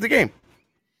 It saved the game.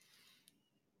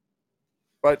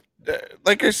 But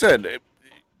like I said,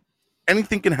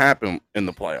 anything can happen in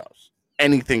the playoffs.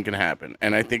 Anything can happen,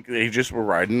 and I think they just were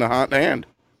riding the hot hand.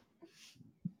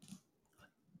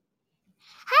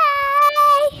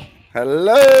 Hi.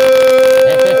 Hello.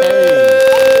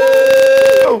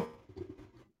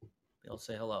 They'll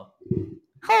say hello.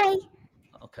 Hi.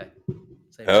 Okay.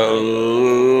 Say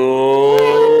Hello.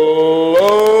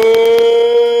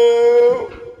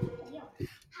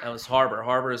 That was Harbor.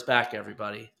 Harbor is back,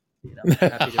 everybody.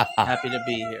 Happy to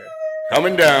be here.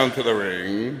 Coming down to the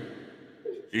ring.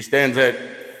 She stands at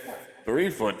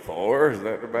 3'4". Is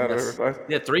that about her size?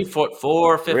 Yeah,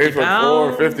 3'4", 50 3'4",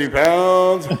 pounds. 50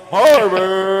 pounds. Harbor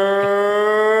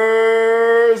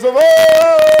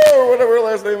Zavala, whatever her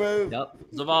last name is. Yep,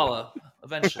 Zavala.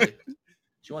 Eventually,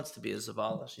 she wants to be a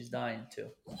Zavala. She's dying too.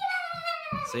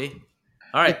 See?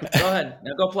 All right, go ahead.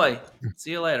 Now go play.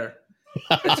 See you later.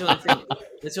 That's the only thing.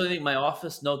 That's the only thing. My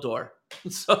office, no door,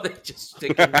 so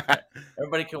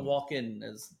everybody can walk in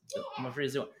as I'm afraid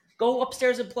to do. Go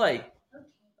upstairs and play.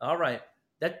 All right.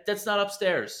 That's not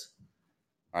upstairs.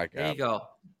 All right, there you go.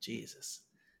 Jesus,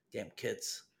 damn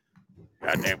kids.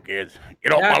 Goddamn kids.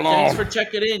 Get off Kat, my lawn. thanks for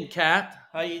checking in, Kat.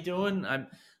 How you doing? I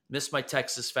miss my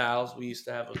Texas Fouls. We used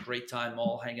to have a great time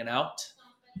all hanging out.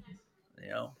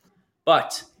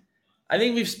 But I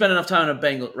think we've spent enough time on a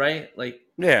Bengal, right? Like,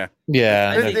 yeah.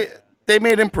 They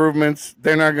made improvements.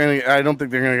 They're not going to. I don't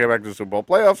think they're going to get back to the Super Bowl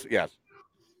playoffs. Yes.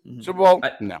 Mm-hmm. Super Bowl.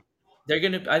 No. They're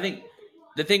going to. I think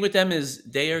the thing with them is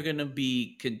they are going to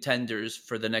be contenders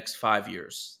for the next 5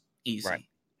 years. Easy. Right.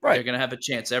 They're going to have a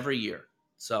chance every year.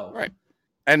 So. Right.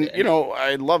 And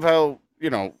I love how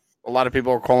a lot of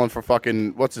people are calling for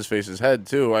fucking what's his face's head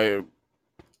too.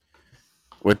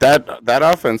 With that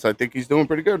offense, I think he's doing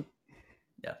pretty good.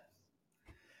 Yeah.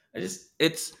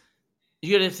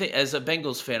 You got to think, as a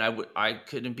Bengals fan, I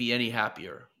couldn't be any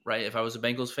happier, right? If I was a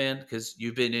Bengals fan, because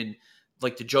you've been in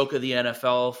like the joke of the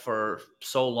NFL for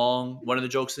so long, one of the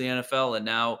jokes of the NFL, and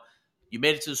now you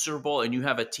made it to the Super Bowl, and you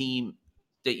have a team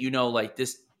that like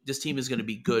this team is going to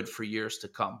be good for years to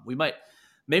come.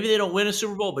 Maybe they don't win a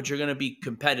Super Bowl, but you're going to be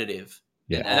competitive,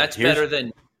 and that's better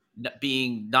than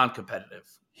being non-competitive.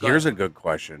 Here's a good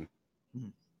question.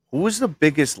 Who is the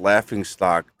biggest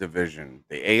laughingstock division,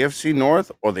 the AFC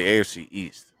North or the AFC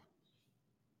East?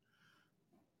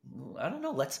 I don't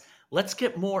know. Let's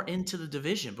get more into the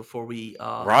division before we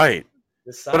right.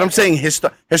 Decide. But I'm saying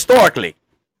historically.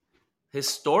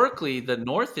 Historically, the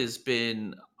North has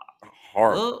been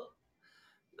hard.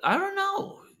 I don't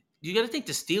know. You got to think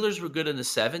the Steelers were good in the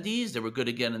 70s. They were good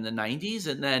again in the 90s,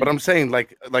 and then. But I'm saying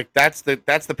like that's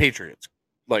the Patriots,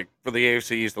 like for the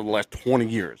AFC East of the last 20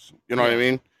 years. You know what I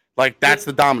mean? Like, that's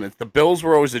the dominance. The Bills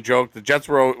were always a joke. The Jets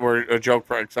were a joke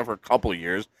except for a couple of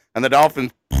years. And the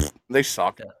Dolphins, they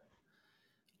suck.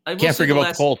 I can't forget about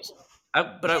the Colts.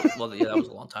 That was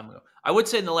a long time ago. I would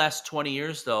say in the last 20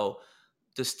 years, though,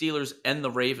 the Steelers and the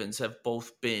Ravens have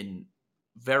both been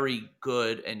very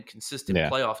good and consistent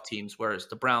playoff teams, whereas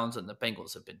the Browns and the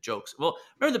Bengals have been jokes. Well,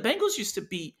 remember, the Bengals used to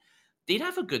be – they'd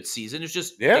have a good season. It's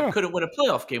just they couldn't win a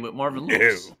playoff game with Marvin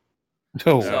Lewis.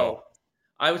 No. So –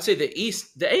 I would say the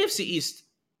AFC East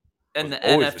and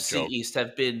the Always a NFC joke. East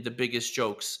have been the biggest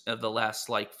jokes of the last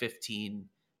 15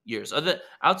 years.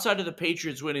 Outside of the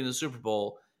Patriots winning the Super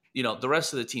Bowl, the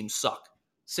rest of the teams suck.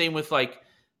 Same with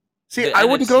See, the I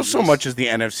wouldn't go NFC so East. much as the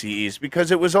NFC East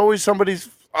because it was always somebody's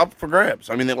up for grabs.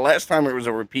 I mean, the last time it was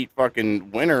a repeat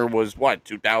fucking winner was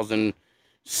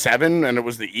 2007, and it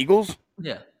was the Eagles.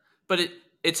 Yeah, but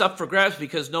it's up for grabs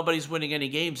because nobody's winning any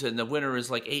games, and the winner is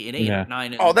 8-8 Yeah. or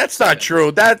 9. Oh, that's not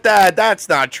true. That's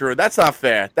not true. That's not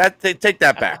fair. Take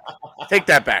that back. Take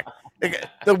that back.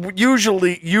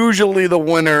 Usually the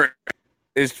winner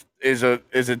is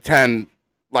a 10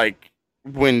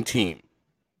 win team,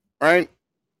 right?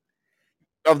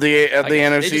 Of the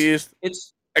NFC East,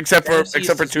 except for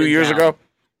 2 years ago.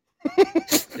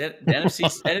 The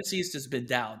NFC East has been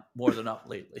down more than up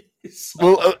lately.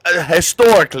 So, Well,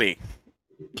 historically,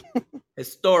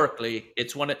 it's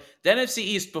one of the NFC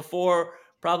East before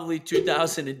probably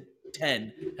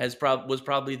 2010 was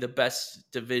probably the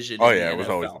best division. oh in yeah, the it was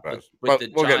NFL, always the best. With But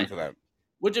the we'll get Giants. into that.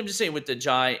 Which I'm just saying with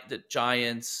the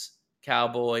Giants,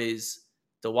 Cowboys,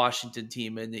 the Washington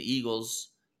team, and the Eagles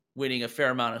winning a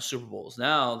fair amount of Super Bowls.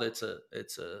 Now it's a.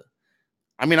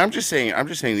 I mean, I'm just saying,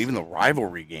 even the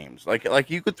rivalry games, like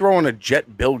you could throw in a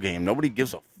Jet Bill game, nobody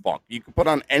gives a fuck. You could put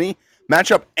on any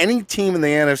team in the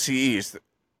NFC East,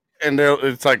 and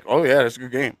it's like, oh yeah, that's a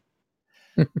good game.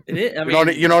 It is. I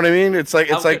You know what I mean? It's like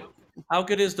how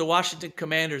good is the Washington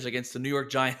Commanders against the New York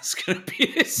Giants going to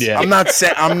be this Yeah.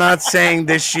 year? I'm not saying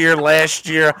this year, last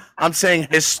year. I'm saying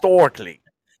historically.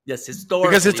 Yes,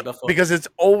 historically. Because it's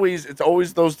always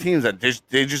those teams that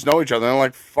they just know each other. And they're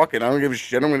like, fuck it, I don't give a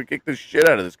shit. I'm going to kick the shit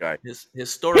out of this guy.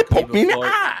 Historically, Poke me in the before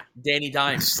eye. Danny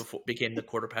Dimes became the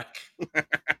quarterback.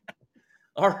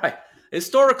 All right.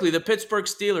 Historically, the Pittsburgh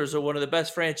Steelers are one of the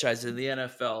best franchises in the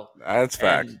NFL. That's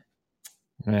fact.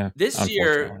 And Yeah. this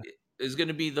year Unfortunately. is going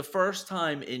to be the first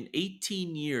time in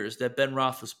 18 years that Ben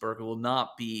Roethlisberger will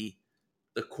not be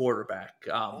the quarterback.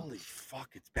 Holy fuck,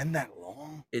 it's been that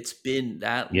long? It's been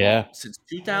that Yeah. long. Since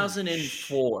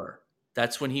 2004.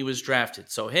 That's when he was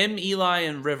drafted. So him, Eli,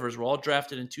 and Rivers were all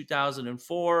drafted in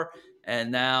 2004.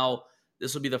 And now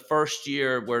this will be the first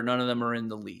year where none of them are in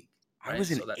the league. I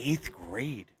was in 8th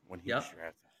grade when he was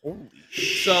drafted. Holy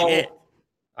shit. So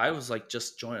I was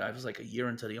just joined. I was a year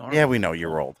into the Army. Yeah, we know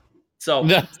you're old. So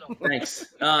thanks.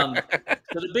 So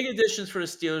the big additions for the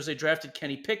Steelers, they drafted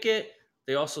Kenny Pickett.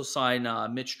 They also signed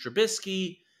Mitch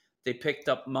Trubisky. They picked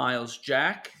up Miles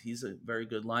Jack. He's a very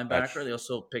good linebacker. They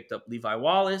also picked up Levi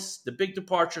Wallace. The big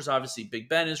departures, obviously, Big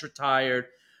Ben is retired.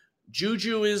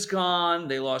 Juju is gone.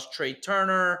 They lost Trey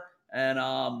Turner. And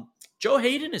Joe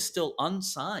Hayden is still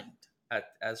unsigned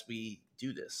as we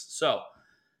do this. So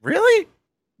really?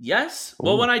 Yes.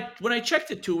 Well, when I checked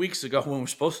it 2 weeks ago when we were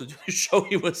supposed to do the show,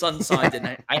 he was unsigned,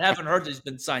 and I haven't heard that he's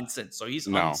been signed since. So he's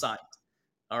unsigned.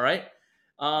 All right.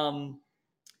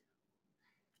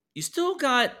 You still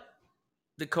got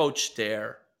the coach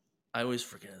there. I always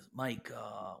forget Mike.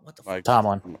 What the fuck?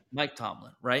 Tomlin. Mike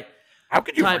Tomlin, right? How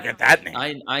could you forget that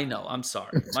name? I know. I'm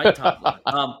sorry, Mike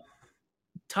Tomlin.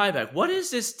 Tyvek, what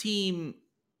is this team?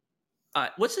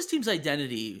 What's this team's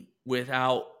identity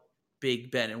without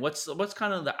Big Ben, and what's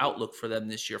kind of the outlook for them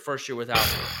this year? First year without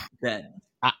Ben.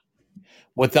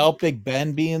 Without Big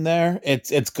Ben being there,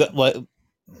 it's good.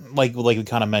 Like we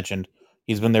kind of mentioned,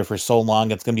 he's been there for so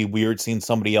long. It's gonna be weird seeing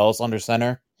somebody else under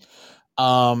center.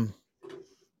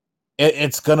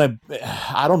 It's gonna.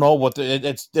 I don't know what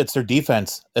it's their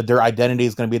defense. Their identity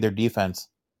is gonna be their defense.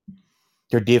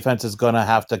 Their defense is gonna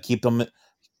have to keep them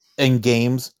in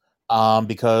games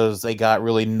because they got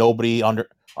really nobody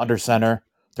under center.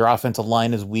 Their offensive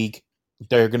line is weak.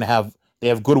 They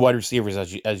have good wide receivers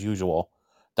as usual.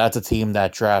 That's a team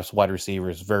that drafts wide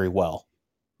receivers very well.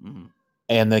 Mm-hmm.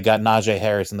 And they got Najee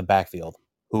Harris in the backfield,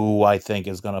 who I think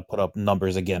is going to put up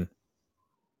numbers again.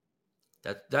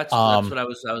 That's what I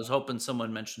was hoping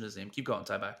someone mentioned his name. Keep going,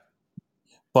 Tyback.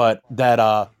 But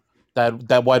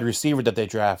that wide receiver that they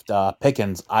draft,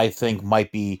 Pickens, I think might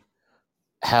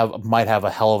have a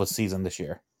hell of a season this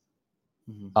year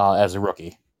as a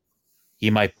rookie. He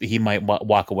might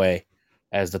walk away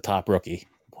as the top rookie,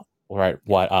 right?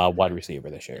 Wide receiver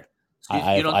this year. So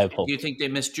do you think they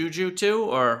missed Juju too,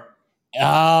 or?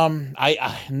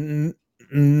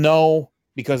 No,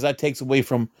 because that takes away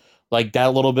from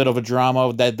that little bit of a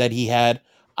drama that he had.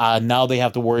 Now they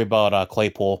have to worry about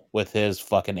Claypool with his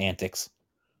fucking antics.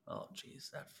 Oh,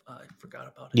 jeez, I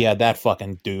forgot about it. Yeah, that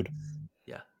fucking dude.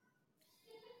 Yeah.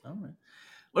 All right.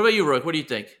 What about you, Rook? What do you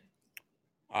think?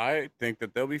 I think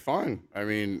that they'll be fine. I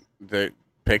mean,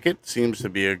 Pickett seems to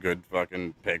be a good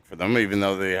fucking pick for them, even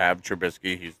though they have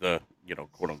Trubisky. He's the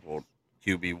quote unquote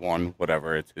QB1,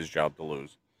 whatever. It's his job to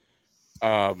lose.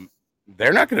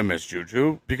 They're not going to miss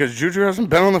Juju because Juju hasn't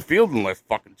been on the field in the last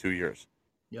fucking 2 years.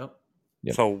 Yep.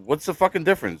 So what's the fucking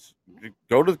difference?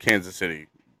 Go to Kansas City.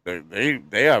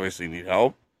 They obviously need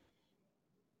help.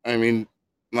 I mean,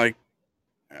 like,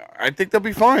 I think they'll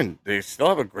be fine. They still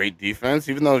have a great defense,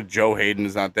 even though Joe Hayden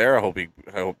is not there. I hope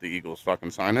the Eagles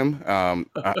fucking sign him.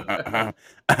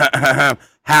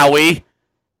 Howie,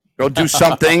 go do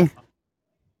something.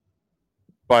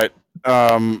 But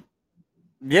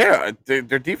yeah, their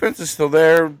defense is still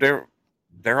there.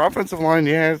 Their offensive line,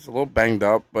 yeah, it's a little banged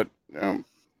up, but it'll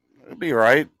be all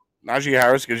right. Najee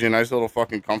Harris gives you a nice little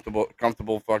fucking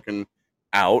comfortable fucking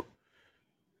out.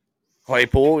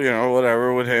 Claypool,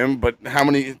 whatever with him. But how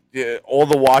many? All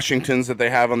the Washingtons that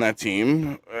they have on that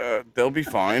team, they'll be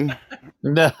fine.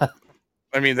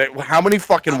 I mean, how many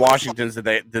fucking Washingtons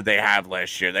did they have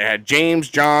last year? They had James,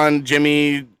 John,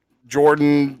 Jimmy,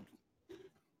 Jordan.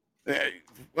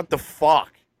 What the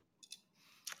fuck?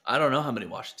 I don't know how many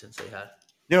Washingtons they had.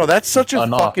 That's such a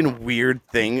fucking weird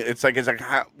thing. It's like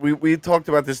we talked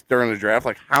about this during the draft.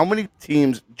 Like, how many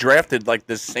teams drafted like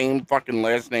the same fucking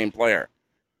last name player?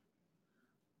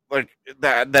 Like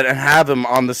that have him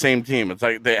on the same team. It's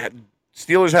like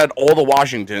Steelers had all the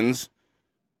Washingtons.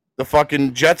 The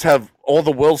fucking Jets have all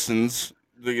the Wilsons.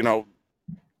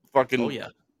 Fucking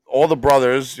all the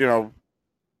brothers.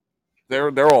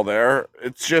 They're all there.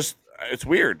 It's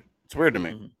weird. It's weird to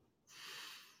me. Mm-hmm.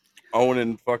 Owen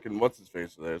and fucking what's his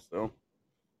face are there still.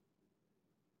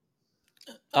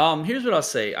 Here's what I'll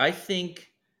say. I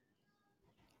think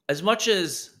as much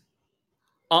as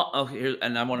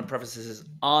and I want to preface this as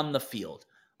on the field.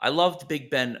 I loved Big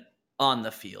Ben on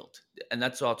the field, and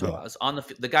that's what I'll talk about. Is on the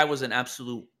field. The guy was an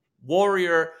absolute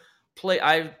warrior.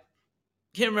 I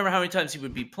can't remember how many times he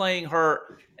would be playing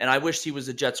hurt, and I wished he was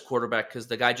a Jets quarterback because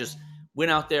the guy just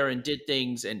went out there and did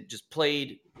things and just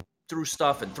played through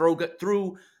stuff and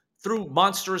threw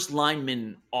monstrous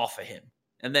linemen off of him.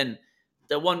 And then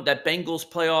that Bengals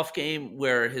playoff game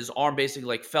where his arm basically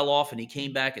like fell off and he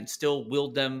came back and still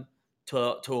willed them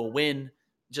to a win.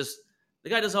 Just the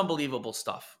guy does unbelievable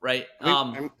stuff, right?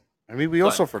 I mean, we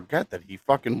also forget that he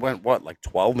fucking went like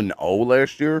 12-0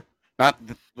 last year, not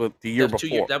the year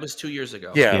before. That was 2 years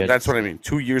ago. Yeah, that's what I mean.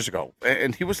 2 years ago,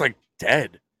 and he was like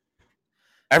dead.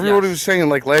 Everybody was saying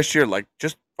like last year, like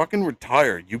just fucking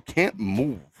retire. You can't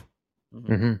move.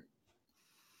 Mm-hmm.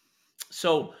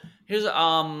 So here's what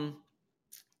I'll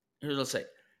say.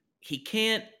 He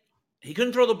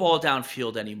couldn't throw the ball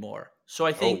downfield anymore. So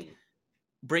I think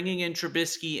bringing in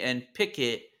Trubisky and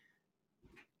Pickett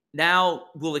now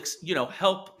will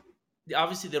help.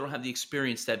 Obviously, they don't have the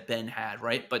experience that Ben had,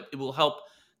 right? But it will help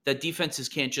that defenses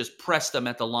can't just press them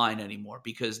at the line anymore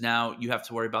because now you have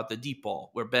to worry about the deep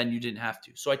ball where Ben, you didn't have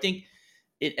to. So I think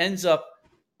it ends up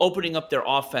opening up their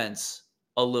offense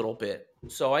a little bit.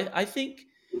 So I think,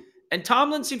 and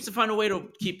Tomlin seems to find a way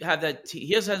to have that.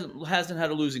 He hasn't had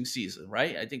a losing season,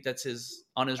 right? I think that's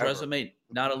on his resume,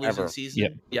 not a losing season.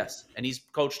 Yep. Yes, and he's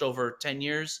coached over 10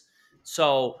 years.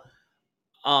 So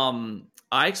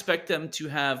I expect them to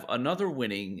have another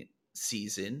winning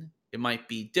season. It might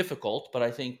be difficult, but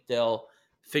I think they'll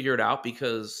figure it out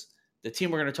because the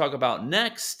team we're going to talk about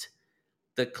next,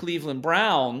 the Cleveland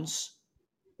Browns,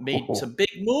 made some big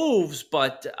moves,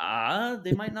 but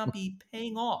they might not be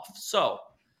paying off. So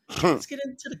let's get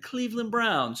into the Cleveland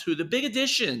Browns, who the big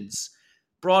additions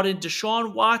brought in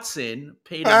Deshaun Watson,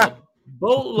 paid him a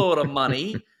boatload of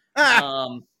money.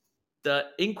 The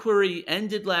inquiry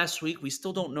ended last week. We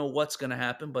still don't know what's going to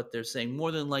happen, but they're saying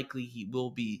more than likely he will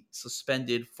be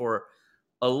suspended for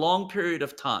a long period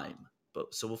of time.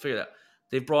 So we'll figure that out.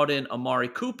 They've brought in Amari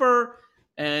Cooper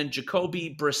and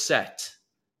Jacoby Brissett.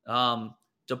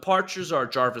 Departures are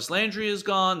Jarvis Landry is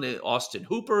gone. Austin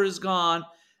Hooper is gone.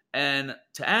 And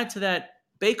to add to that,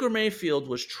 Baker Mayfield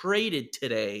was traded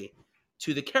today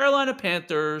to the Carolina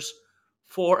Panthers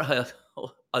for a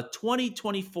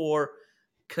 2024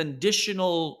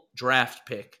 conditional draft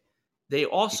pick. They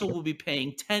also will be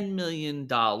paying $10 million.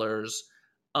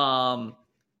 0.5.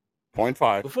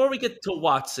 Before we get to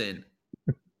Watson,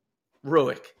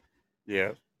 Ruick.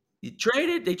 Yeah. They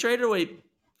traded away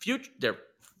their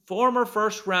former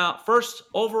first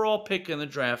overall pick in the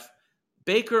draft,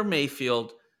 Baker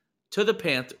Mayfield, to the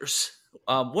Panthers.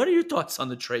 What are your thoughts on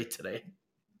the trade today?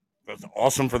 That's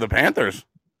awesome for the Panthers.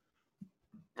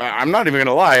 I'm not even going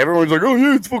to lie. Everyone's like, oh,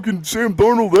 yeah, it's fucking Sam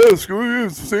Darnold-esque. Oh, yeah,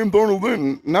 it's Sam Darnold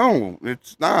then. No,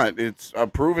 it's not. It's a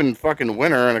proven fucking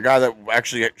winner and a guy that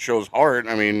actually shows heart.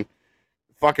 I mean,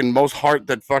 fucking most heart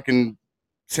that fucking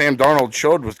Sam Darnold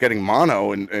showed was getting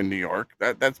mono in New York.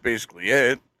 That's basically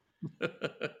it.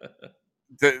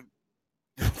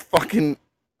 fucking,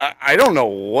 I don't know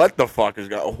what the fuck is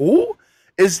going. Who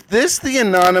is this? The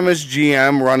anonymous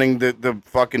GM running the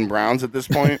fucking Browns at this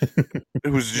point,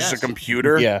 who's just a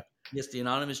computer? Yeah. Yes, the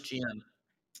anonymous GM.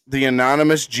 The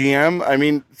anonymous GM. I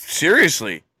mean,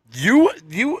 seriously,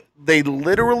 they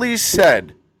literally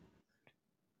said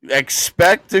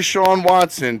expect Deshaun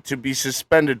Watson to be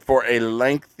suspended for a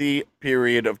lengthy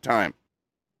period of time.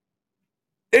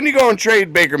 Then you go and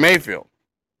trade Baker Mayfield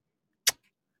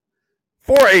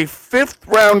for a 5th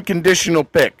round conditional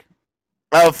pick,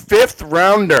 a 5th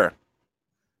rounder,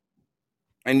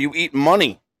 and you eat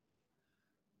money.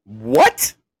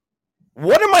 What?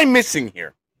 What am I missing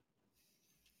here?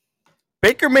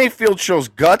 Baker Mayfield shows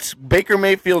guts. Baker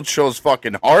Mayfield shows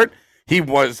fucking heart. He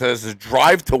has a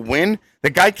drive to win. The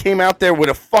guy came out there with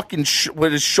a fucking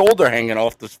with his shoulder hanging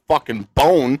off this fucking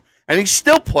bone, and he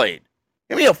still played.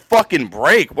 Give me a fucking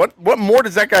break. What more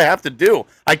does that guy have to do?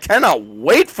 I cannot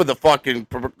wait for the fucking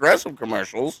Progressive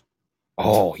commercials.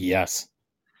 Oh, yes.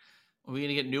 Are we going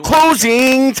to get new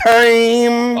Closing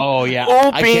time. Oh, yeah.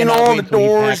 Open all the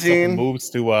doors in. Moves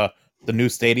to the new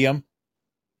stadium.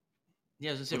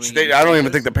 Yeah, I don't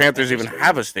even think the Panthers even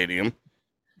have a stadium.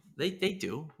 They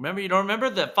do. Remember, you don't remember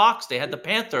that Fox? They had the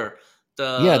Panther.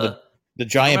 The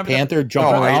giant panther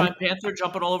jumping around. Giant panther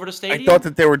jumping all over the stadium. I thought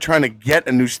that they were trying to get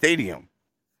a new stadium.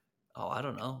 Oh, I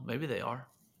don't know. Maybe they are.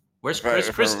 Where's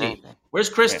Christy? Where's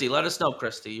Christy? Let us know,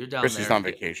 Christy. You're down Christy's there. on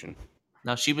vacation.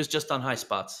 No, she was just on High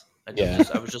Spots.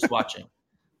 I was just watching.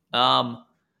 What?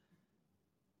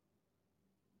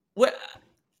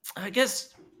 I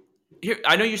guess here.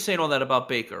 I know you're saying all that about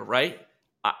Baker, right?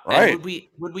 Right.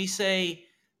 Would we say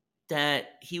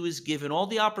that he was given all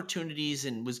the opportunities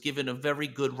and was given a very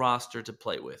good roster to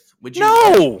play with? Would you?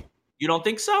 No. You don't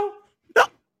think so?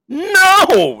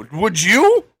 No. Would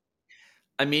you?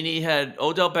 I mean, he had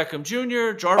Odell Beckham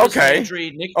Jr., Jarvis Landry,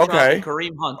 Nick Chubb, and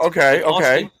Kareem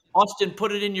Hunt. Austin,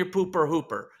 put it in your pooper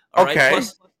hooper. All right?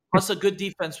 Plus a good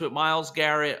defense with Myles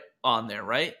Garrett on there,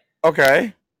 right?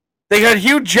 Okay. They had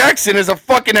Hugh Jackson as a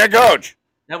fucking head coach.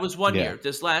 That was 1 year.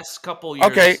 This last couple years.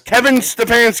 Okay. Kevin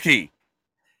Stefanski.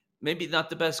 Maybe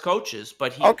not the best coaches,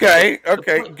 but he. Okay.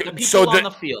 The people on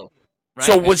the field. Right?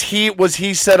 So was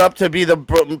he set up to be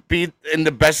in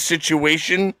the best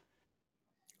situation?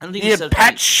 I don't think he had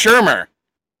Pat Shurmur.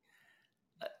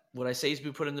 Would I say he's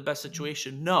been put in the best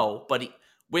situation? No, but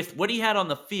with what he had on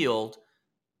the field,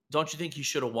 don't you think he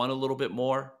should have won a little bit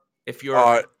more if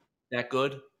you're that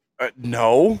good?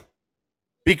 No,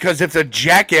 because if the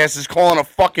jackass is calling a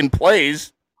fucking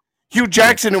plays, Hugh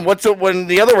Jackson and when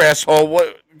the other asshole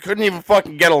couldn't even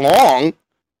fucking get along.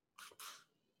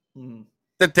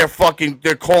 That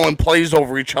they're calling plays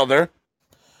over each other.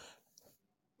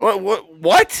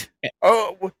 What?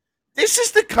 Oh, this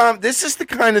is the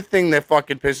kind of thing that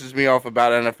fucking pisses me off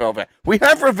about NFL. We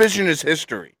have revisionist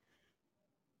history,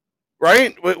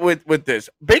 right? With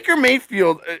this Baker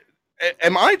Mayfield.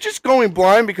 Am I just going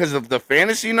blind because of the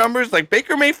fantasy numbers? Like,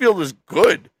 Baker Mayfield is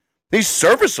good. He's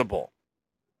serviceable.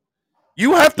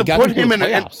 You have to put him in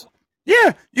playoffs.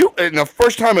 In the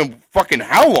first time in fucking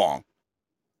how long?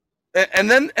 And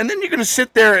then you're gonna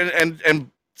sit there and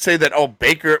say that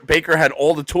Baker had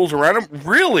all the tools around him.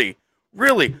 Really?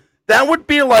 That would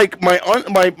be like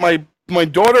my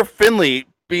daughter Finley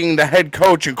being the head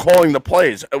coach and calling the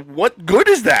plays. What good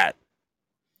is that?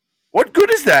 What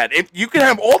good is that? If you can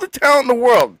have all the talent in the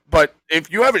world, but if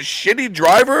you have a shitty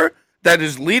driver that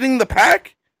is leading the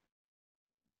pack,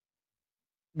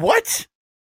 what?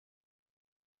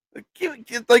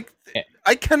 Like,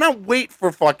 I cannot wait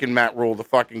for fucking Matt Rule to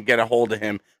fucking get a hold of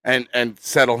him and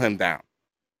settle him down.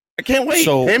 I can't wait.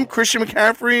 Him, Christian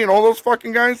McCaffrey, and all those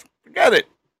fucking guys. Forget it.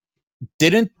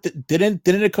 Didn't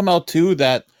it come out too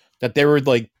that they were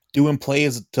like doing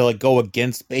plays to like go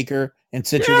against Baker in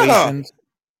situations? Yeah.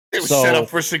 They were set up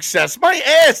for success. My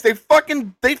ass. They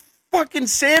fucking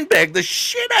sandbagged the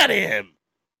shit out of him.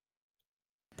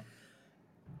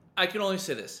 I can only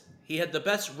say this. He had the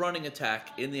best running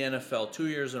attack in the NFL 2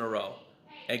 years in a row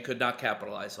and could not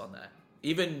on that.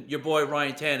 Even your boy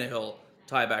Ryan Tannehill,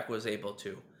 Tyback, was able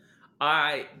to.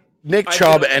 Nick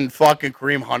Chubb and fucking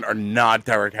Kareem Hunt are not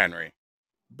Derrick Henry.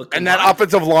 And that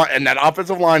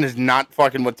offensive line is not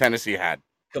fucking what Tennessee had.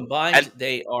 Combined,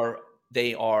 they are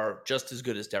just as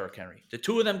good as Derrick Henry. The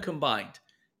two of them combined.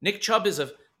 Nick Chubb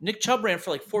ran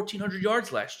for like 1,400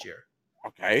 yards last year.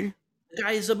 Okay. The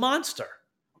guy is a monster.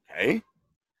 Okay.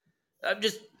 I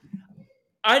just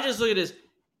look at this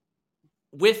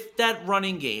with that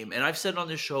running game, and I've said on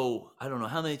this show, I don't know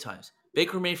how many times,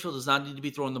 Baker Mayfield does not need to be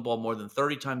throwing the ball more than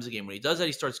 30 times a game. When he does that,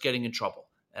 he starts getting in trouble.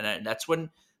 And that's when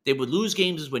they would lose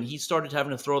games, is when he started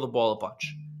having to throw the ball a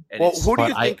bunch. And well, who do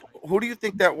you think? Who do you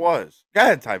think that was? Go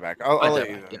ahead, Tyback. I'll let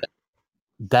you. Yeah.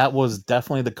 That was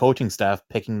definitely the coaching staff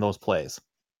picking those plays.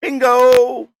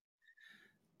 Bingo.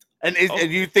 And do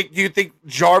you think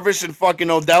Jarvis and fucking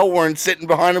Odell weren't sitting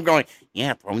behind him going,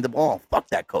 "Yeah, throw him the ball. Fuck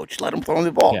that coach. Let him throw him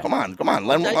the ball. Yeah. Come on.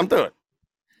 Let him do it."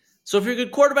 So if you're a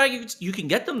good quarterback, you can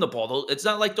get them the ball. Though it's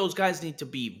not like those guys need to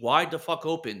be wide the fuck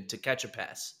open to catch a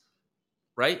pass,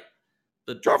 right?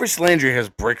 But Jarvis Landry has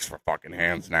bricks for fucking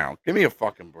hands now. Give me a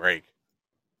fucking break.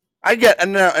 I get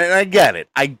it.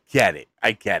 I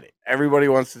get it. Everybody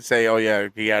wants to say, "Oh yeah,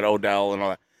 he had Odell and all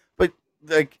that," but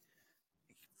like,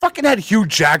 fucking had Hugh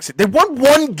Jackson. They won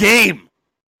one game.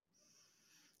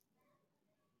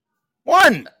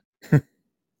 One.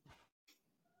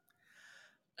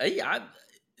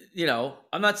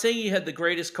 I'm not saying he had the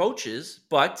greatest coaches,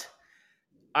 but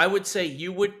I would say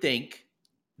you would think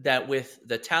that with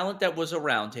the talent that was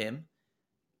around him,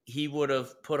 he would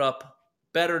have put up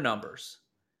better numbers.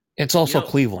 It's also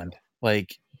Cleveland.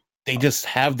 Like, they just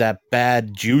have that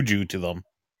bad juju to them.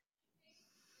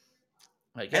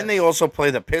 And they also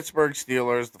play the Pittsburgh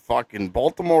Steelers, the fucking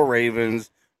Baltimore Ravens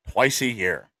twice a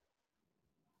year.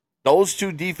 Those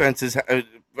two defenses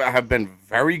have been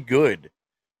very good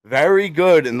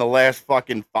in the last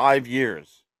fucking 5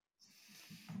 years.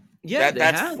 Yeah,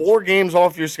 that's 4 games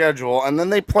off your schedule, and then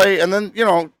they play, and then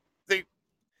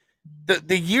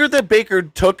the year that Baker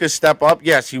took a step up,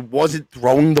 yes, he wasn't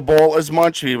throwing the ball as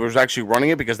much. He was actually running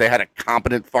it because they had a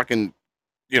competent fucking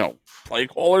play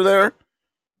caller there.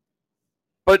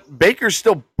 But Baker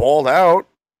still balled out.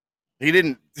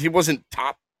 He wasn't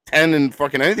top 10 in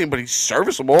fucking anything, but he's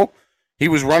serviceable. He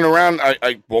was running around.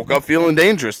 I woke up feeling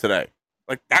dangerous today.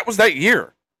 Like, that was that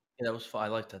year. Yeah, that was fun. I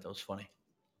like that. That was funny.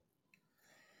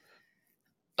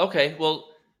 Okay, well,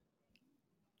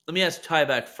 let me ask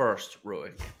Tyback first,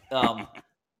 Ruick.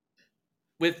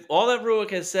 With all that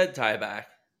Ruick has said, Tyback,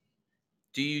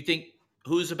 do you think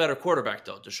who's a better quarterback,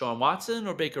 though? Deshaun Watson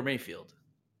or Baker Mayfield?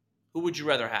 Who would you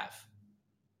rather have?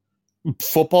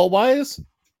 Football-wise,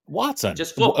 Watson.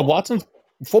 Just football. Watson.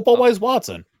 Football-wise,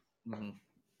 Watson. Mm-hmm.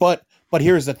 But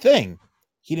here's the thing.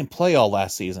 He didn't play all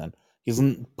last season. He's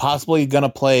possibly going to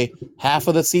play half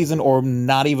of the season or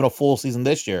not even a full season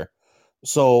this year.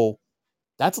 So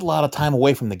that's a lot of time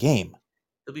away from the game.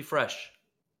 He'll be fresh.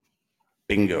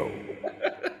 Bingo.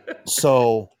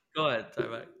 So go ahead,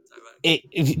 Tyback.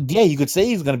 You could say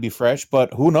he's going to be fresh,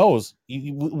 but who knows?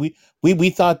 We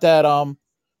thought that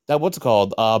what's it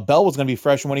called? Bell was going to be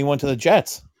fresh when he went to the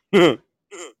Jets.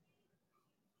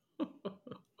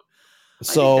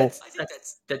 So I think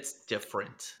that's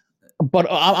different. But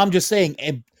I'm just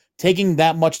saying, taking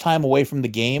that much time away from the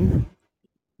game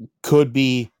could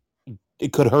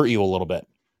hurt you a little bit.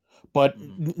 But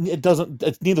it doesn't.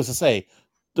 It's needless to say,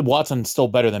 Watson's still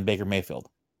better than Baker Mayfield.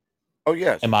 Oh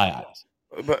yes, in my eyes.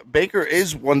 But Baker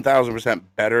is 1,000%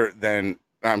 better than.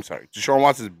 I'm sorry, Deshaun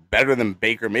Watson is better than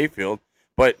Baker Mayfield.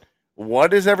 But what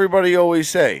does everybody always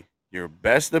say? Your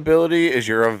best ability is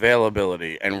your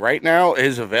availability. And right now,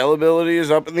 his availability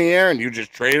is up in the air, and you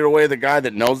just traded away the guy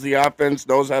that knows the offense,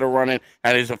 knows how to run it,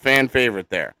 and is a fan favorite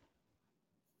there.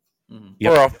 Mm-hmm.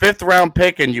 For a 5th-round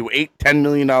pick, and you ate $10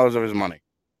 million of his money.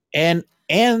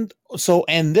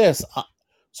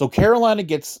 So Carolina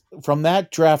gets, from that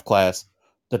draft class,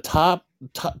 the top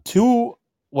 2,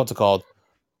 what's it called?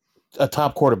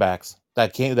 Top quarterbacks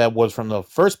that was from the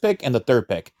 1st pick and the 3rd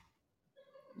pick.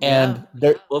 And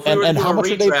if we were to do how much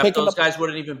are they picking? Those guys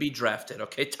wouldn't even be drafted.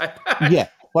 Okay, yeah,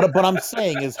 but I'm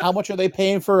saying is how much are they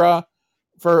paying for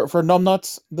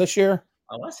numbnuts this year?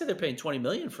 I want to say they're paying $20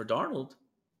 million for Darnold.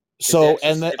 So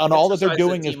and all that they're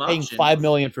doing is paying $5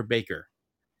 million for Baker.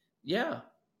 Yeah,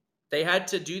 they had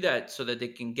to do that so that they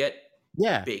can get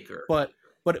Baker. But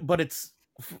it's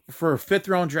for a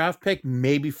 5th-round draft pick,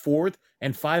 maybe 4th,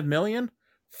 and $5 million.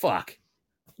 Fuck,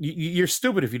 you're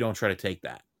stupid if you don't try to take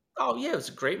that. Oh, yeah, it was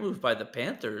a great move by the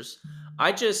Panthers.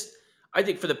 I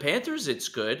think for the Panthers, it's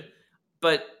good.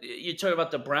 But you talk about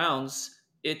the Browns,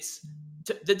 it's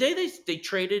the day they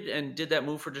traded and did that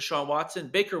move for Deshaun Watson,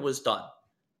 Baker was done,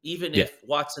 even if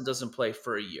Watson doesn't play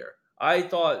for a year. I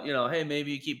thought, hey,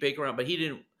 maybe you keep Baker around, but he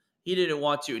didn't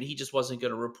want to, and he just wasn't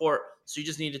going to report. So you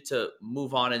just needed to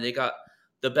move on, and they got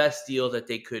the best deal that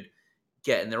they could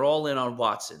get, and they're all in on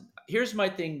Watson. Here's my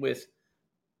thing with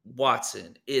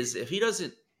Watson is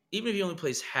even if he only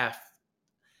plays half,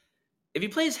 if he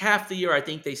plays half the year, I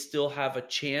think they still have a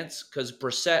chance because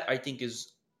Brissett, I think,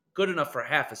 is good enough for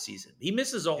half a season. He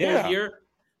misses a whole year.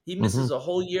 He misses a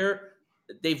whole year.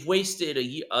 They've wasted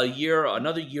a year,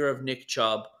 another year of Nick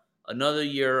Chubb, another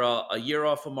year, a year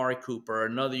off Amari Cooper,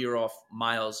 another year off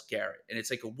Myles Garrett, and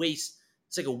it's like a waste.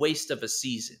 It's like a waste of a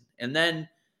season. And then,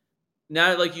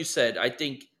 now, like you said, I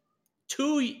think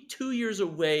 2 years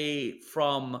away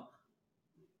from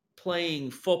playing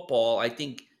football, I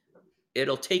think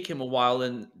it'll take him a while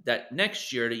in that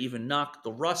next year to even knock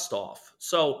the rust off.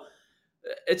 So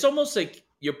it's almost like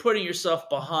you're putting yourself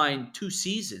behind 2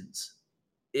 seasons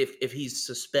if he's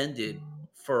suspended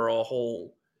for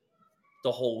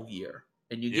the whole year.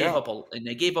 And you gave up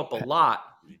they gave up a lot.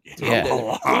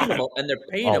 Yeah. And they're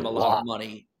paying him a lot of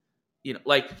money.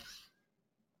 Like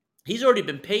he's already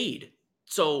been paid.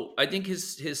 So I think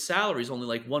his salary is only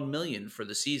like $1 million for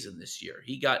the season this year.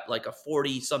 He got like a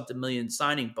 40-something million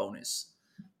signing bonus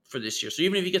for this year. So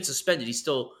even if he gets suspended, he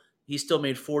still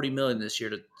made $40 million this year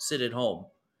to sit at home.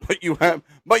 But you have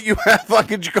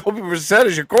fucking Jacoby Brissett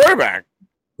as your quarterback.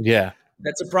 Yeah,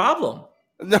 that's a problem.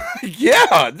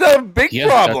 Yeah, that's a big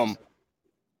problem.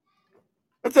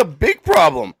 That's a big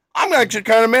problem. I'm actually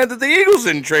kind of mad that the Eagles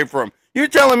didn't trade for him. You're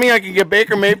telling me I can get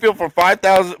Baker Mayfield for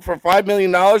 $5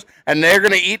 million, and they're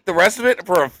going to eat the rest of it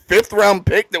for a 5th-round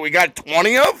pick that we got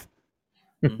 20 of?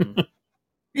 Mm-hmm.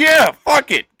 Yeah,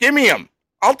 fuck it. Give me him.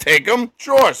 I'll take him.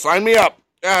 Sure, sign me up.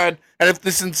 And if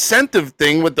this incentive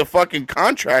thing with the fucking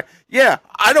contract, yeah,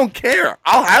 I don't care.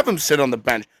 I'll have him sit on the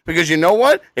bench because you know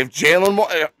what? If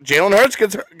Jalen Hurts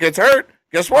gets hurt,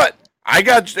 guess what? I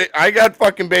got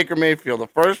fucking Baker Mayfield, the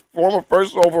former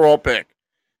first overall pick.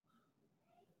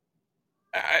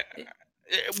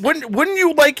 Wouldn't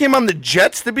you like him on the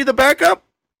Jets to be the backup?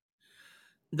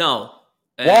 No.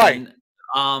 Why?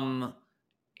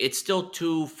 It's still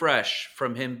too fresh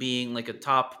from him being like a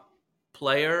top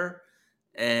player,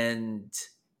 and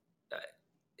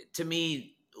to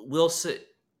me,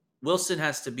 Wilson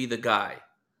has to be the guy,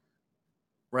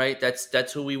 right?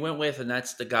 That's who we went with, and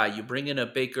that's the guy. You bring in a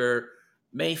Baker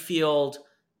Mayfield,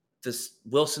 this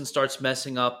Wilson starts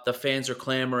messing up. The fans are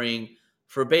clamoring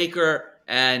for Baker.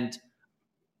 And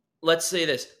let's say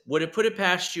this. Would it put it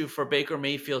past you for Baker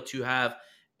Mayfield to have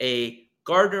a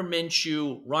Gardner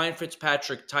Minshew, Ryan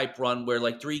Fitzpatrick type run where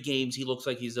like 3 games he looks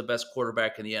like he's the best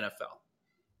quarterback in the NFL?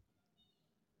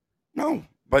 No,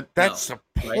 but that's the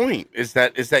point, right? is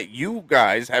that you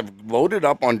guys have loaded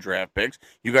up on draft picks.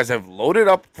 You guys have loaded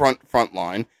up front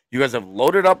line. You guys have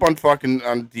loaded up on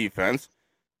defense.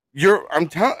 I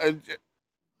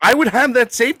would have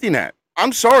that safety net.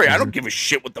 I'm sorry, I don't give a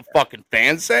shit what the fucking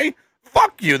fans say.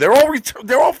 Fuck you. They're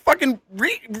all fucking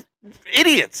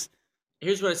idiots.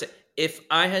 Here's what I say: if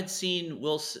I had seen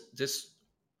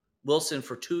Wilson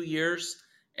for 2 years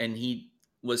and he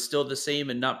was still the same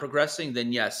and not progressing,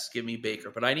 then yes, give me Baker.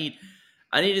 But I need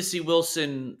to see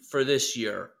Wilson for this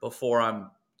year before I'm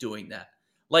doing that.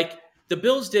 Like the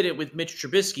Bills did it with Mitch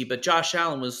Trubisky, but Josh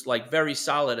Allen was like very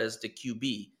solid as the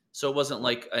QB, so it wasn't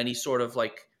like any sort of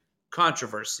like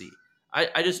controversy.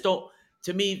 I just don't.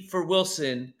 To me, for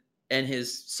Wilson and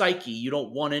his psyche, you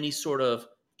don't want any sort of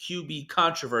QB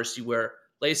controversy where,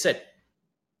 like I said,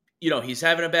 he's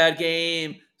having a bad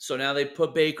game, so now they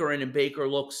put Baker in, and Baker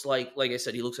looks like I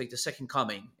said, he looks like the second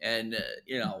coming, and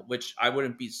which I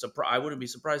wouldn't be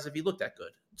surprised if he looked that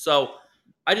good. So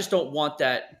I just don't want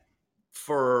that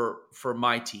for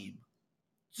my team.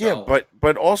 So, yeah,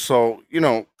 but also, you're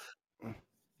going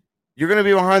to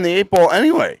be behind the 8 ball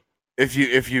anyway if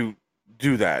you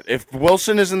do that. If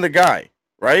Wilson isn't the guy,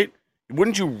 right?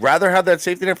 Wouldn't you rather have that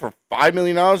safety net for $5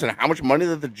 million and how much money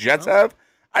that the Jets have?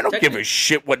 I don't give a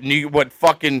shit what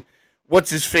what's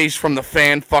his face from the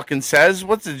fan fucking says.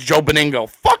 What's it, Joe Beningo?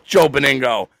 Fuck Joe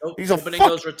Beningo. Joe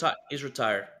Beningo's retired. He's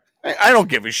retired. I don't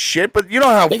give a shit, but you know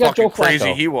how fucking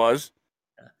crazy he was.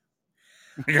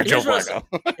 Here's what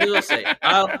I'll say.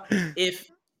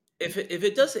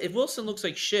 If Wilson looks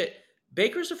like shit,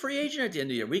 Baker's a free agent at the end of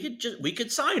the year. We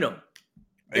could sign him.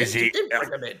 Is he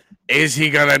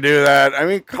gonna do that? I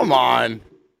mean, come on.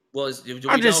 Well,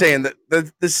 I'm just saying that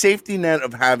the safety net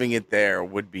of having it there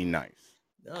would be nice.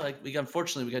 No,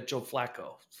 unfortunately we got Joe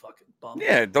Flacco. Fucking bum.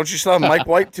 Yeah, don't you still have Mike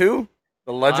White too?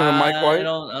 The legend of Mike White.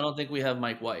 I don't think we have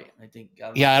Mike White. I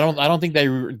don't think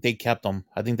they kept him.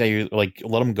 I think they like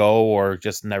let him go or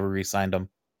just never re-signed him.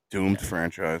 Doomed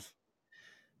franchise.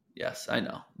 Yes, I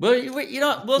know. But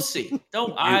we'll see.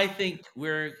 I think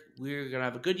we're gonna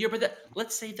have a good year, but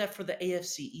let's save that for the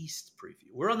AFC East preview.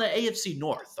 We're on the AFC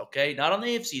North, okay? Not on the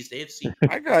AFC East. AFC.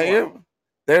 I got you.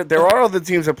 There are other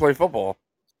teams that play football.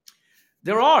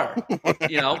 There are, but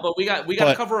we got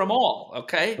to cover them all,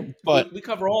 okay? But we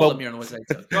cover all of them here on the Wednesday.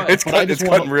 So it's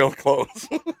cutting real close.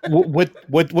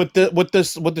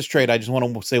 with this trade, I just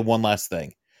want to say one last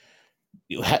thing.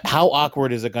 How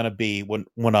awkward is it going to be when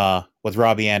with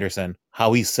Robbie Anderson,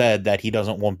 how he said that he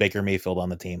doesn't want Baker Mayfield on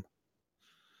the team?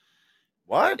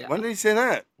 What? Yeah. When did he say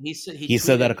that? He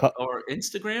said that or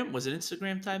Instagram? Was it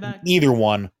Instagram tie back? Either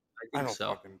one. I think don't so.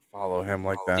 fucking follow him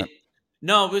like that.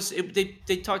 No, it was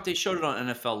they showed it on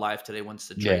NFL Live today once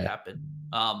the trade happened.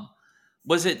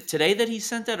 Was it today that he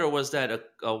sent that, or was that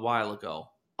a while ago?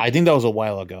 I think that was a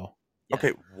while ago. Yeah.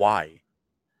 Okay, why?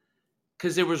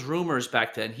 Because there was rumors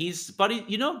back then. He's buddy,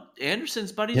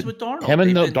 Anderson's buddies with Darnold. Him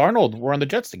and Darnold were on the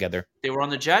Jets together. They were on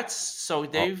the Jets, so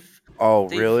they've.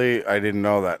 Really? I didn't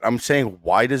know that. I'm saying,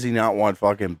 why does he not want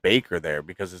fucking Baker there?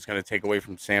 Because it's going to take away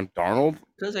from Sam Darnold?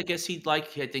 Because I guess I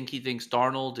think he thinks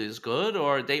Darnold is good,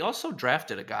 or they also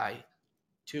drafted a guy,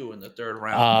 too, in the third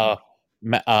round.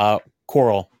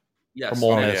 Coral. Yes, from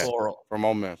Ole Miss. Coral. From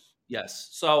Ole Miss. Yes.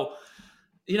 So,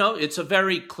 it's a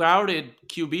very crowded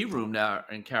QB room now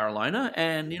in Carolina.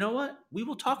 And you know what? We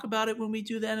will talk about it when we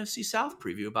do the NFC South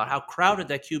preview about how crowded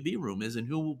that QB room is and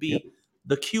who will be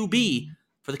the QB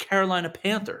for the Carolina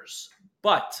Panthers.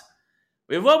 But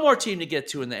we have one more team to get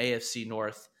to in the AFC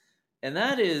North, and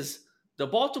that is the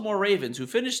Baltimore Ravens, who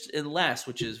finished in last,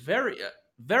 which is very,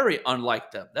 very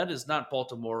unlike them. That is not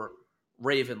Baltimore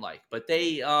Raven-like. But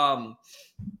they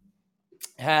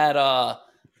had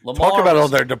Lamar. Talk about all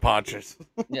their departures.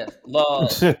 Yeah,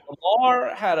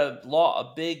 Lamar had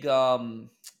a big.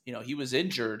 He was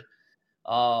injured,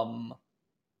 and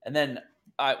then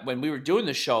when we were doing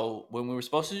the show, when we were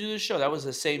supposed to do the show, that was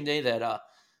the same day that,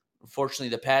 unfortunately,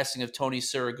 the passing of Tony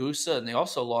Siragusa, and they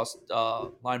also lost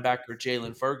linebacker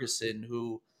Jalen Ferguson,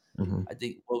 who I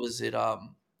think what was it?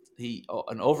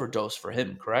 An overdose for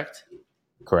him, correct?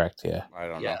 Correct. Yeah. I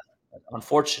don't know.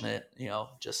 Unfortunate.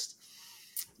 Just.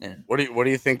 And What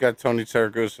do you think got Tony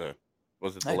Siragusa?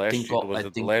 Was it the last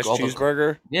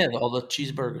cheeseburger? Yeah, all the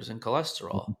cheeseburgers and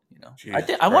cholesterol.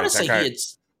 Jesus I want to Christ,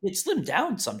 say he had slimmed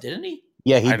down some, didn't he?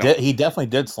 Yeah, he did. He definitely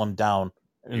did slim down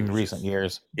in recent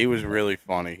years. He was really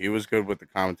funny. He was good with the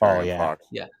commentary on Fox.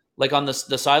 Yeah, like on the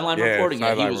sideline reporting.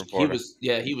 Sideline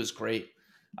he was great.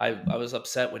 I was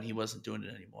upset when he wasn't doing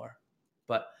it anymore.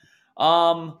 But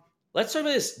let's talk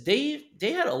about this. They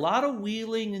had a lot of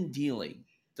wheeling and dealing,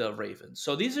 the Ravens.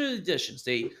 So these are the additions.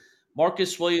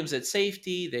 Marcus Williams at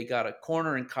safety. They got a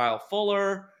corner in Kyle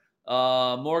Fuller.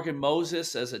 Morgan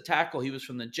Moses as a tackle. He was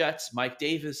from the Jets. Mike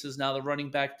Davis is now the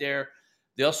running back there.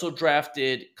 They also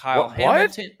drafted Kyle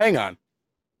Hamilton. Hang on.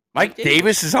 Mike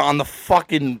Davis is on the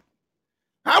fucking...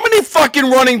 How many fucking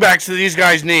running backs do these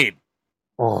guys need?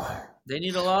 Oh. They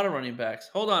need a lot of running backs.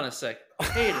 Hold on a sec.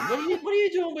 Hayden, what are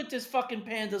you doing with this fucking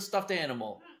panda stuffed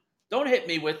animal? Don't hit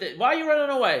me with it. Why are you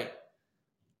running away?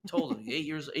 Told him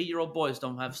 8-year-old boys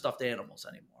don't have stuffed animals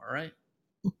anymore, all right?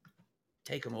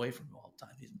 Take him away from him all the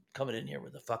time. He's coming in here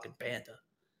with a fucking panda.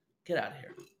 Get out of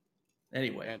here.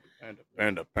 Anyway.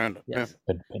 Panda. Yes.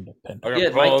 Panda. Yeah,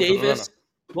 Mike Davis.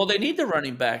 Well, they need the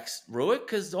running backs, Ruick,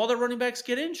 because all the running backs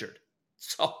get injured.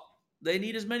 So they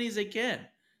need as many as they can.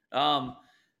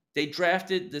 They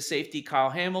drafted the safety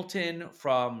Kyle Hamilton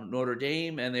from Notre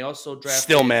Dame, and they also drafted...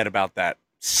 Still mad about that.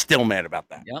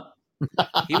 Yep.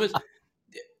 He was...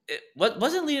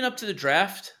 wasn't leading up to the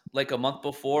draft like a month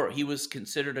before. He was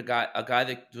considered a guy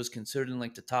that was considered in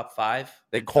like the top 5.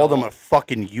 They called him a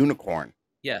fucking unicorn.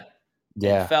 Yeah.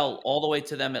 Yeah. Fell all the way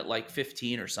to them at like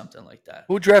 15 or something like that.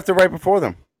 Who drafted right before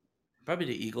them? Probably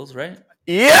the Eagles, right?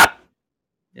 Yeah.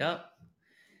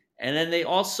 And then they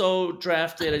also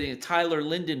drafted, I think, Tyler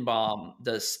Lindenbaum,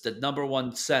 the number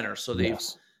 1 center. So they've,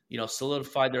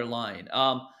 solidified their line.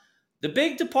 The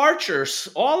big departures,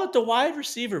 all at the wide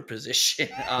receiver position.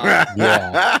 Sammy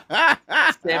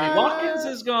Watkins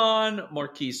is gone,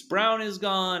 Marquise Brown is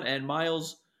gone, and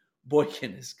Miles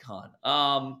Boykin is gone.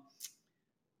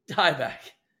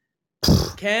 Dieback.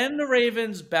 Can the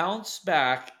Ravens bounce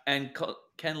back, and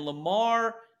can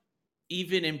Lamar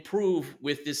even improve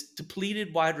with this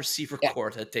depleted wide receiver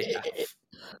core that they have?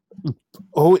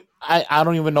 Oh, I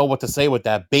don't even know what to say with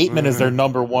that. Bateman is their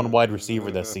number 1 wide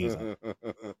receiver this season.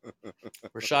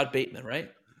 Rashad Bateman, right?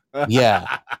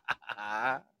 Yeah.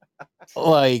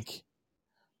 Like,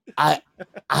 I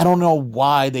don't know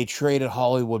why they traded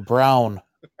Hollywood Brown.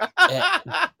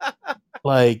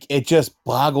 It just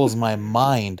boggles my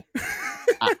mind.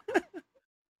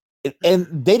 And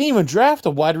they didn't even draft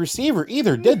a wide receiver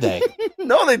either, did they?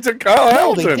 No, they took Kyle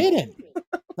Hamilton. No, they didn't.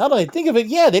 Now that I think of it,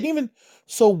 they didn't even.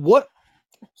 So what?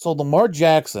 So Lamar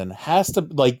Jackson has to,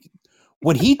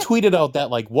 when he tweeted out that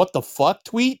what the fuck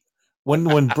tweet when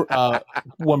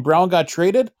Brown got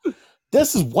traded.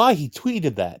 This is why he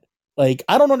tweeted that.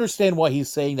 I don't understand why he's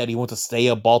saying that he wants to stay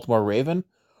a Baltimore Raven.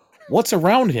 What's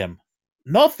around him?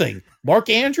 Nothing. Mark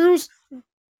Andrews?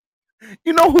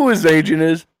 You know who his agent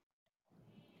is?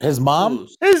 His mom?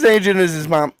 His agent is his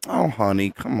mom. Oh,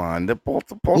 honey, come on. The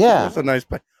Baltimore's a nice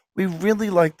place. We really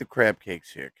like the crab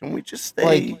cakes here. Can we just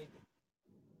stay?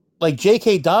 like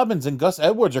J.K. Dobbins and Gus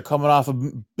Edwards are coming off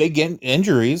of big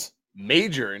injuries.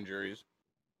 Major injuries.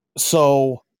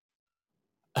 So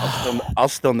I'll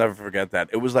still never forget that.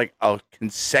 It was like a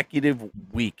consecutive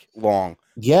week long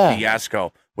yeah,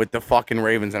 fiasco with the fucking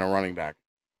Ravens and a running back.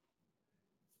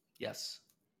 Yes.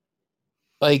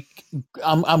 like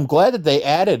I'm glad that they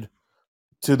added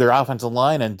to their offensive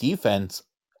line and defense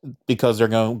because they're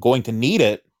going to need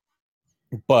it.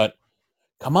 But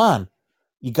come on,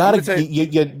 you gotta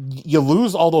you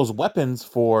lose all those weapons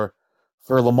for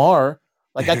Lamar.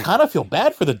 Like I kind of feel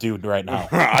bad for the dude right now.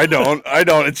 I don't.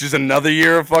 It's just another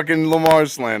year of fucking Lamar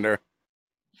slander.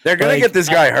 They're gonna get this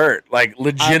guy hurt, like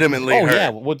legitimately hurt.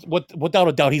 Yeah, without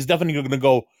a doubt, he's definitely gonna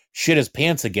go shit his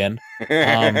pants again.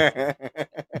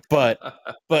 But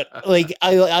like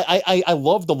I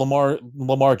love the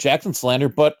Lamar Jackson slander,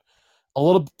 but a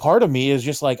little part of me is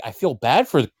just like I feel bad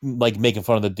for like making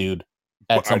fun of the dude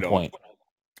at some point.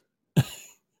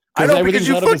 I don't because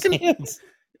you fucking.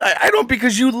 I don't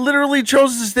because you literally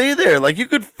chose to stay there. Like you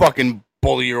could fucking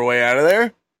bully your way out of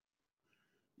there.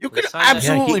 You could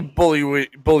absolutely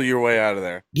bully your way out of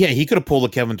there. Yeah, he could have pulled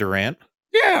a Kevin Durant.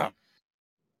 Yeah.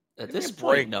 At this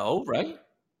point, no, right?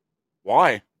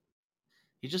 Why?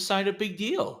 He just signed a big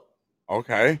deal.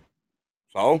 Okay.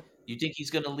 So? You think he's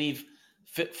going to leave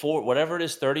fit for whatever it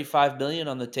is, $35 million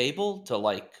on the table to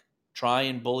like try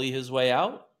and bully his way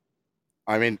out?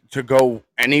 I mean, to go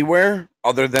anywhere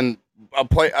other than a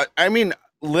play. I mean,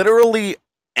 literally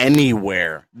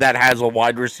anywhere that has a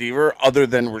wide receiver other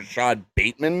than Rashad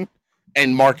Bateman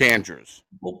and Mark Andrews.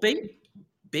 Well,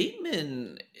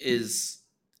 Bateman is.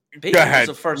 Go ahead.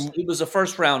 He was a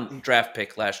first round draft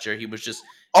pick last year. He was just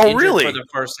really for the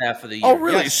first half of the year. Oh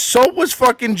really? Yes. So was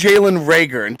fucking Jalen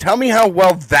Reagor, and tell me how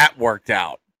well that worked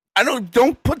out. I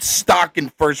don't put stock in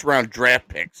first round draft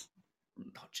picks.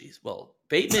 Oh jeez. Well,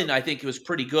 Bateman I think was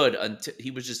pretty good until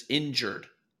he was just injured.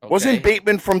 Okay? Wasn't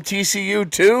Bateman from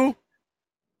TCU too?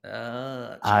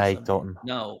 I don't know.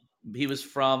 No, he was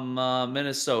from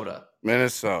Minnesota.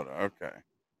 Minnesota. Okay.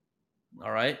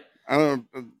 All right.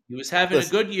 He was having a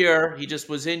good year. He just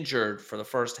was injured for the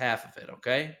first half of it.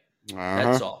 Okay,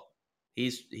 that's all.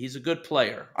 He's a good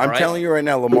player. I'm telling you right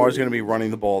now, Lamar's going to be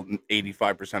running the ball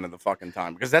 85% of the fucking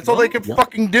time because that's all they can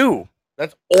fucking do.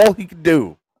 That's all he can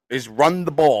do is run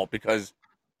the ball because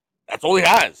that's all he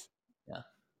has. Yeah.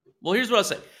 Well, here's what I'll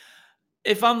say.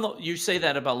 If you say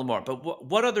that about Lamar, but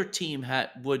what other team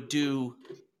would do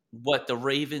what the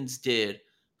Ravens did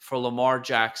for Lamar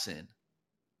Jackson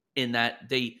in that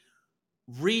they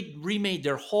remade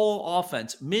their whole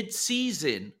offense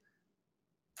mid-season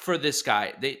for this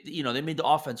guy. They made the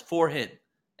offense for him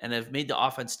and have made the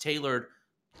offense tailored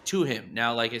to him.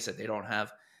 Now, like I said, they don't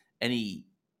have any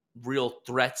real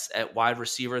threats at wide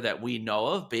receiver that we know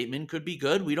of. Bateman could be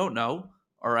good. We don't know.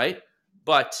 All right.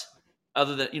 But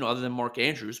other than Mark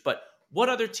Andrews, but what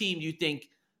other team do you think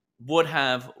would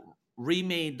have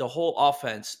remade the whole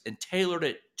offense and tailored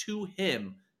it to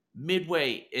him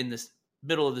midway in the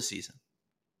middle of the season?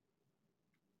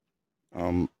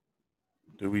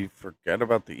 Do we forget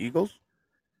about the Eagles?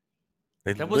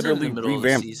 That wasn't in the middle of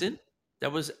the season.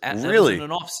 That was in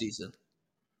an off season.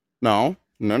 No.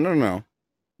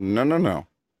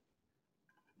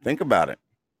 Think about it.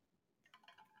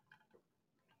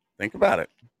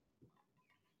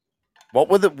 What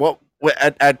were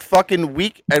at fucking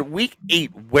week 8?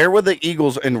 Where were the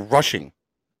Eagles in rushing?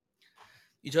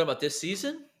 You talking about this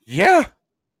season? Yeah.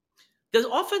 The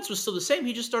offense was still the same.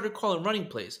 He just started calling running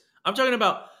plays. I'm talking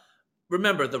about,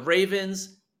 remember, the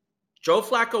Ravens, Joe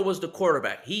Flacco was the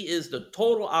quarterback. He is the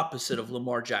total opposite of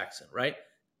Lamar Jackson, right?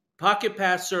 Pocket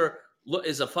passer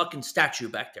is a fucking statue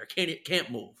back there.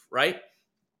 Can't move, right?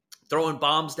 Throwing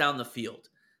bombs down the field.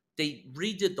 They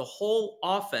redid the whole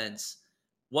offense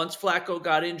once Flacco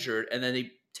got injured, and then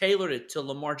they tailored it to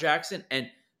Lamar Jackson and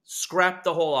scrapped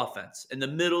the whole offense in the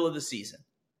middle of the season.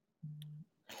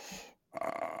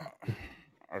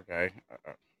 Okay.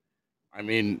 I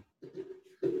mean,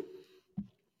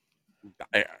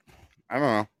 I don't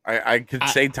know. I could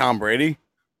say Tom Brady.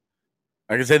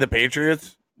 I could say the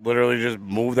Patriots literally just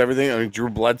moved everything. I mean, Drew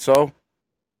Bledsoe,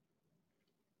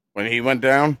 when he went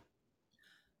down.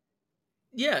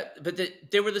 Yeah, but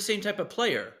they were the same type of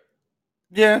player.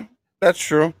 Yeah, that's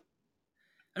true.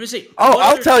 I'm just saying.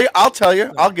 I'll tell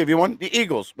you. I'll give you one. The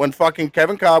Eagles, when fucking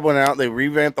Kevin Cobb went out, they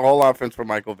revamped the whole offense for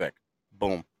Michael Vick.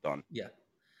 Boom, done. Yeah,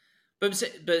 but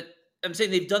I'm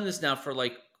saying they've done this now for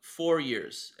like 4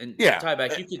 years. And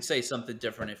Tyback, you could say something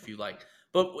different if you like.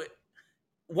 But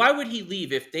why would he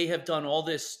leave if they have done all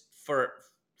this for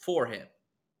him?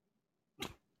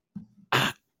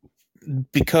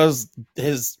 Because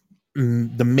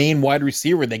the main wide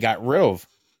receiver they got rid of.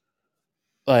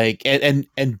 like and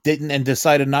didn't and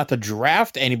decided not to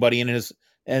draft anybody in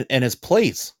his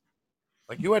place.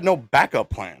 Like you had no backup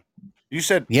plan. You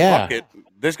said, Yeah. "Fuck it,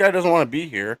 this guy doesn't want to be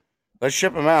here. Let's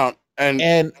ship him out and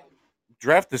And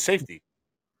draft the safety."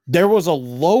 there was a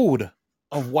load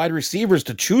of wide receivers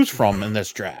to choose from in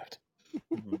this draft.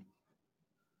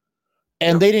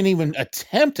 And they didn't even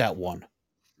attempt at one.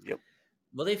 Yep.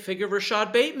 Well, they figure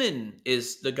Rashad Bateman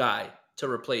is the guy to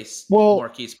replace Well,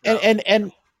 Marquise Brown.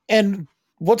 and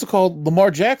what's it called? Lamar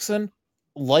Jackson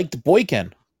liked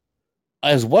Boykin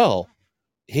as well.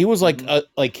 He was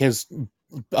like his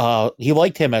he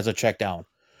liked him as a check down.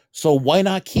 So why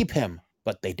not keep him?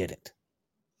 But they didn't.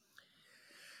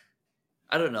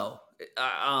 I don't know.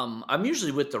 I'm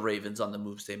usually with the Ravens on the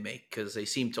moves they make because they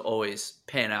seem to always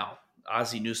pan out.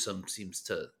 Ozzie Newsome seems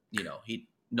to, he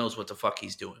knows what the fuck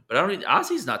he's doing. But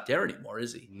Ozzie's not there anymore,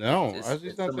 is he? No, It's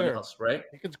Ozzie's not someone there. else, right? I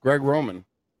think it's Greg Roman.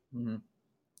 Mm-hmm.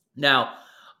 Now,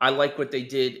 I like what they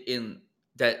did in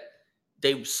that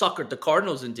they suckered the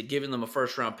Cardinals into giving them a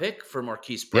first-round pick for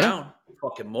Marquise Brown. Yeah.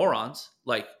 Fucking morons.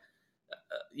 Like,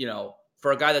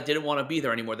 for a guy that didn't want to be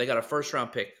there anymore, they got a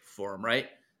first-round pick for him, right?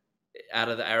 Out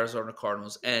of the Arizona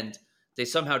Cardinals. And they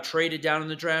somehow traded down in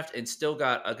the draft and still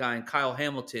got a guy in Kyle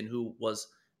Hamilton who was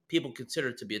people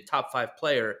considered to be a top 5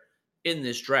 player in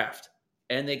this draft.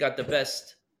 And they got the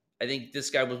best. I think this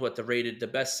guy was rated the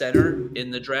best center in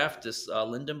the draft, this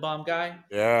Lindenbaum guy.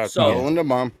 Yeah, so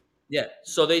Lindenbaum. Yeah,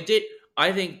 so they did.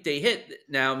 I think they hit.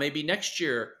 Now, maybe next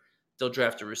year they'll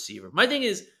draft a receiver. My thing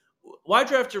is, why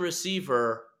draft a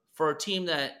receiver for a team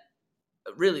that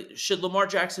really, should Lamar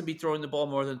Jackson be throwing the ball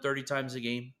more than 30 times a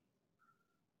game?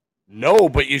 No,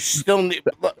 but you still need.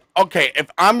 Okay,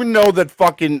 if I'm gonna know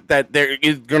that they're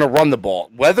gonna run the ball,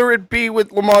 whether it be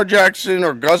with Lamar Jackson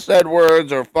or Gus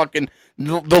Edwards or fucking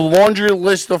the laundry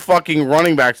list of fucking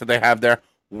running backs that they have there,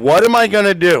 what am I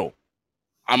gonna do?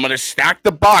 I'm gonna stack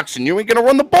the box, and you ain't gonna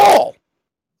run the ball.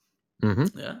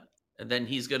 Mm-hmm. Yeah, and then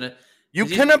he's gonna. You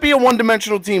cannot be a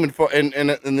one-dimensional team in the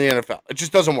NFL. It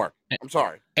just doesn't work. I'm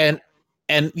sorry. And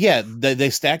yeah, they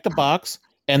stack the box,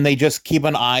 and they just keep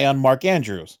an eye on Mark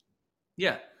Andrews.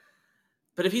 Yeah,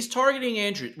 but if he's targeting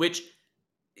Andrews, which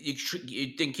you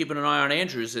think keeping an eye on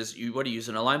Andrews is what are you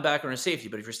using, a linebacker and a safety?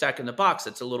 But if you're stacking the box,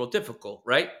 that's a little difficult,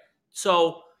 right?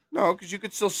 So no, because you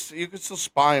could still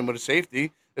spy him with a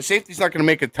safety. The safety's not going to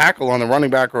make a tackle on the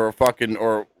running back or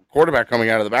a quarterback coming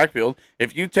out of the backfield.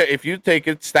 If you take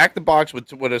it, stack the box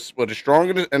with a strong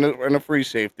and a free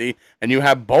safety, and you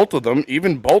have both of them,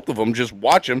 just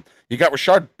watch them. You got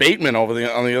Rashad Bateman on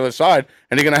the other side,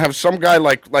 and you're gonna have some guy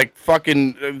like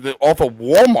fucking off of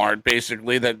Walmart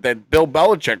basically that Bill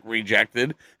Belichick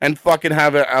rejected, and fucking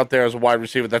have it out there as a wide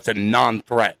receiver that's a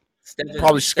non-threat.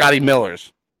 Probably Scotty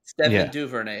Miller's. Stephen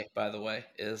Duvernay, by the way,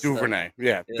 is Duvernay.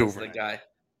 The guy.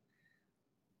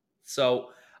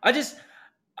 So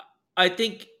I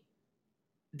think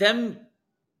them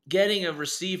getting a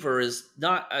receiver is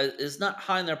not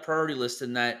high on their priority list.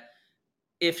 In that,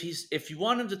 if you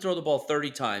want him to throw the ball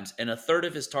 30 times and a third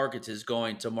of his targets is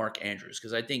going to Mark Andrews,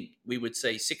 because I think we would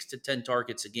say 6 to 10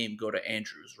 targets a game go to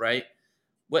Andrews, right?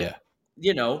 And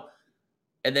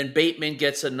then Bateman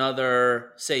gets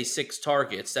another, say, 6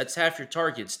 targets. That's half your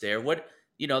targets there.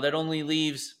 That only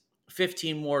leaves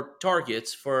 15 more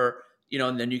targets for,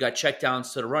 and then you got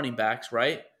checkdowns to the running backs,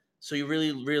 right? So you're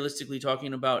really realistically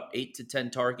talking about 8 to 10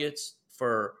 targets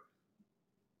for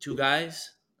 2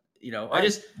 guys. I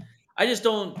just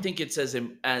don't think it's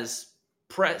as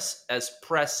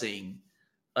pressing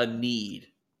a need.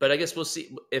 But I guess we'll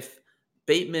see if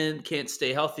Bateman can't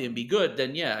stay healthy and be good.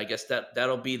 Then I guess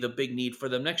that'll be the big need for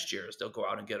them next year. Is they'll go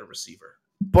out and get a receiver.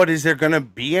 But is there going to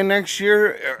be a next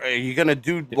year? Are you going to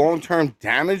do long-term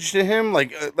damage to him?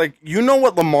 Like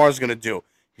what Lamar's going to do?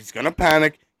 He's going to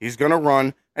panic. He's going to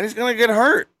run, and he's going to get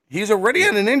hurt. He's already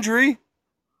had an injury.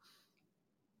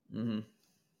 Mm-hmm.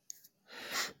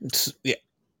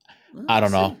 I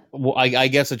don't know. Well, I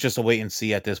guess it's just a wait and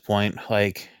see at this point.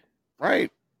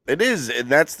 Right. It is, and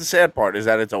that's the sad part, is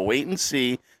that it's a wait and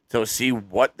see to see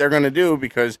what they're going to do,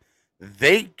 because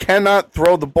they cannot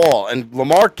throw the ball, and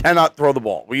Lamar cannot throw the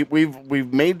ball.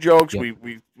 We've made jokes. Yep.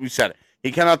 We said it.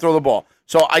 He cannot throw the ball.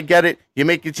 So I get it. You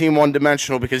make your team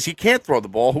one-dimensional because he can't throw the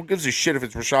ball. Who gives a shit if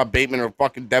it's Rashad Bateman or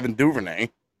fucking Devin Duvernay?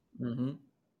 Mm-hmm.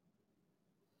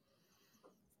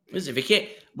 Listen, if you can't,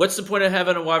 what's the point of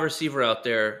having a wide receiver out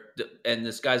there and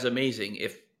this guy's amazing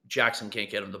if Jackson can't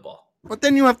get him the ball? But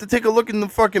then you have to take a look in the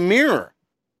fucking mirror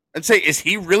and say, is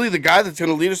he really the guy that's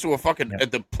going to lead us to a fucking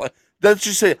let's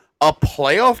just say a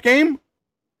playoff game?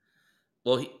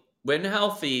 Well, when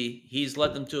healthy, he's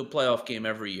led them to a playoff game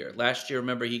every year. Last year,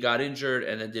 remember, he got injured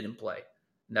and then didn't play.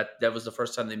 That was the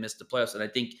first time they missed the playoffs, and I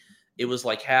think it was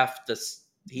like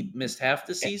he missed half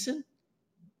the season.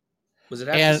 Was it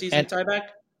half the season tieback?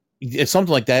 It's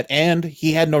something like that, and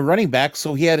he had no running back,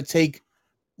 so he had to take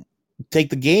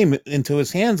the game into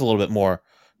his hands a little bit more.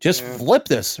 Just flip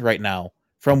this right now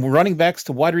from running backs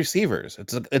to wide receivers.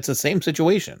 It's the same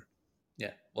situation.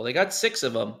 Yeah. Well, they got 6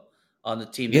 of them on the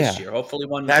team this year. Hopefully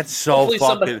one. That's so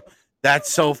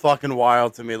fucking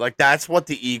wild to me. Like, that's what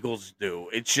the Eagles do.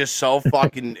 It's just so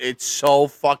fucking it's so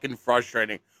fucking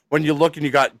frustrating. When you look and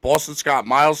you got Boston Scott,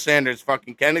 Miles Sanders,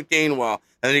 fucking Kenneth Gainwell,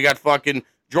 and then you got fucking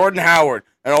Jordan Howard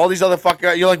and all these other fucking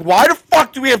guys. You're like, why the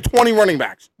fuck do we have 20 running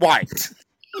backs? Why?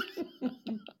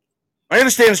 I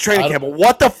understand it's training camp, but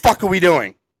what the fuck are we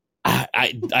doing?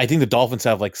 I think the Dolphins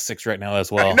have like 6 right now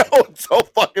as well. I know, it's so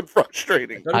fucking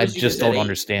frustrating. I just don't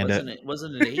understand it.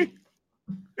 Wasn't it 8?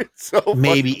 It's so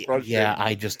maybe, frustrating. yeah.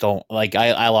 I just don't like.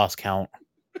 I lost count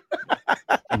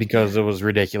because it was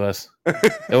ridiculous.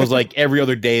 It was like every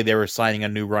other day they were signing a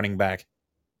new running back.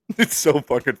 It's so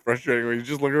fucking frustrating when you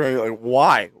just look around, you're like,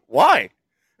 why?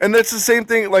 And that's the same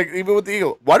thing. Like, even with the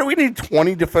Eagles, why do we need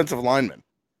 20 defensive linemen?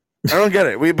 I don't get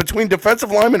it. Between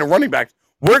defensive linemen and running backs,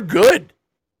 we're good.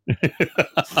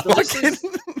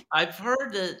 I've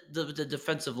heard the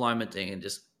defensive lineman thing,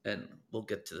 and we'll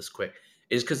get to this quick,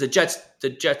 is because the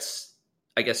Jets,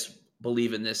 I guess,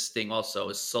 believe in this thing also.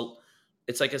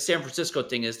 It's like a San Francisco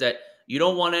thing, is that you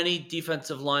don't want any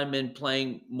defensive linemen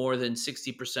playing more than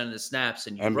 60% of the snaps,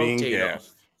 and you rotate them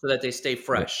so that they stay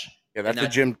fresh. Yeah,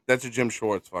 that's a Jim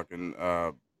Schwartz fucking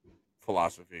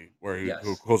philosophy, where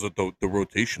who calls it the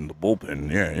rotation, the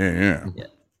bullpen. Yeah.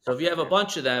 So if you have a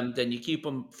bunch of them, then you keep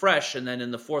them fresh, and then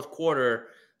in the fourth quarter,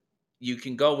 you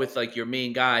can go with like your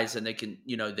main guys, and they can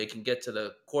get to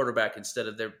the quarterback instead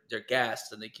of they're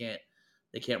gassed and they can't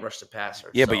rush the passer.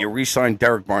 Yeah, but you re-signed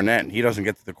Derek Barnett, and he doesn't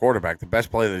get to the quarterback. The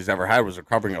best play that he's ever had was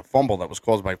recovering a fumble that was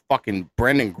caused by fucking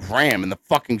Brandon Graham in the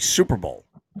fucking Super Bowl.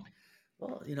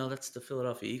 Well, that's the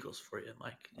Philadelphia Eagles for you,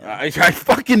 Mike. I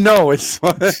fucking know. It's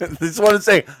just want to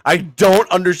say I don't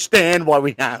understand why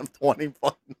we have 20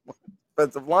 fucking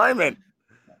offensive linemen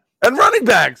and running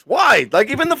backs. Why? Like,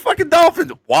 even the fucking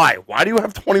Dolphins. Why? Why do you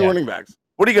have 20 running backs?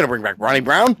 What are you going to bring back? Ronnie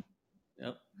Brown?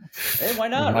 Yep. Hey, why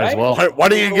not? Might right? as well. Why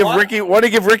do you give Ricky? Why do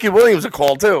you give Ricky Williams a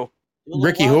call too?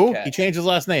 Ricky who? He changed his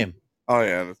last name. Oh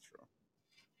yeah, that's true.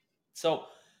 So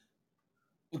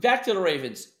back to the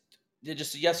Ravens.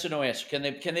 Just a yes or no answer.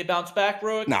 Can they bounce back,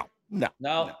 Ruick? No.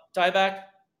 Tie back?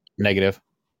 Negative.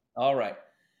 All right.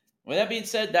 With that being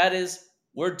said,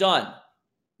 we're done.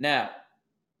 Now,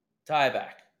 tie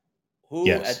back. Who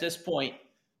at this point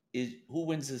who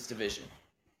wins this division?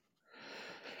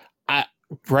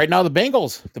 Right now, the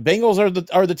Bengals. The Bengals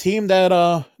are the team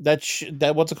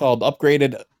that what's it called?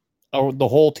 Upgraded the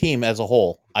whole team as a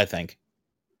whole, I think,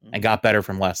 and got better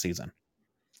from last season.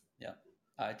 Yeah,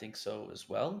 I think so as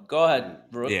well. Go ahead,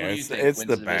 Brooke. Yeah, what do you think?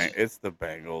 it's the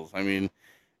Bengals. I mean,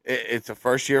 it's a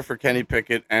first year for Kenny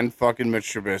Pickett and fucking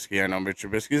Mitch Trubisky. I know Mitch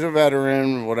Trubisky's a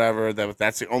veteran, whatever.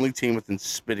 That's the only team within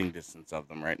spitting distance of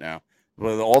them right now.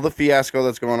 With all the fiasco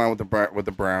that's going on with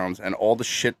the Browns and all the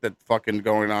shit that's fucking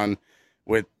going on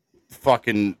with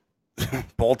fucking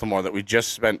Baltimore that we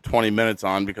just spent 20 minutes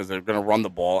on because they're going to run the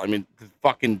ball. I mean, the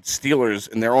fucking Steelers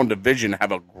in their own division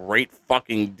have a great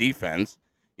fucking defense.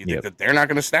 You think that they're not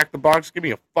going to stack the box? Give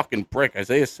me a fucking break.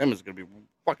 Isaiah Simmons is going to be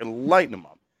fucking lighting them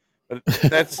up. But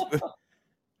that's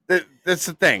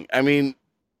the thing. I mean,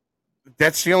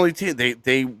 that's the only team.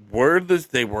 They were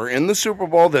in the Super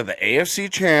Bowl. They're the AFC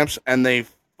champs, and they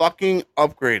fucking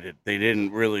upgraded. They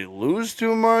didn't really lose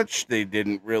too much. They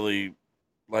didn't really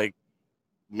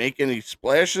make any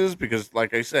splashes because,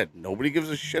 like I said, nobody gives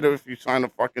a shit if you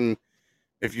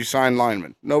sign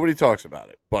linemen. Nobody talks about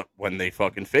it. But when they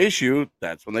fucking face you,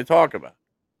 that's when they talk about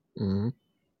it. Mm-hmm.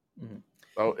 Mm-hmm.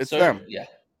 So it's them. Yeah.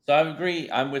 So I agree.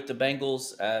 I'm with the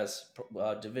Bengals as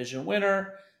division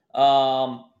winner.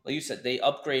 Like you said, they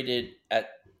upgraded at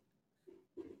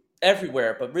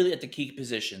everywhere, but really at the key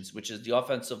positions, which is the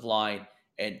offensive line.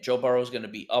 And Joe Burrow is going to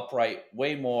be upright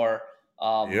way more.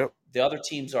 The other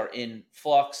teams are in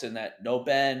flux in that no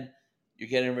Ben. You're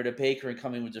getting rid of Baker and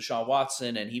coming with Deshaun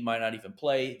Watson, and he might not even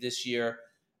play this year.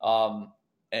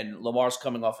 And Lamar's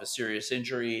coming off a serious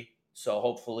injury, so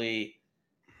hopefully,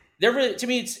 to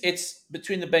me, it's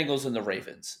between the Bengals and the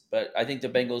Ravens. But I think the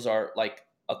Bengals are like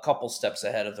a couple steps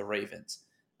ahead of the Ravens.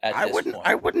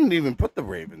 I wouldn't even put the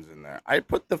Ravens in there. I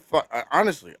put the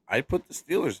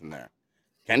Steelers in there.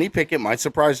 Kenny Pickett might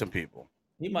surprise some people.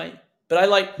 He might. But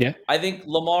I think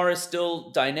Lamar is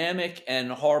still dynamic,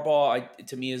 and Harbaugh,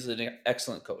 to me, is an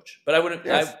excellent coach. But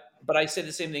I say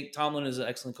the same thing. Tomlin is an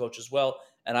excellent coach as well,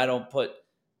 and I don't put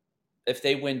if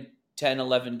they win 10,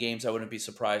 11 games, I wouldn't be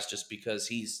surprised just because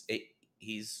he's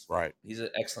Right. He's an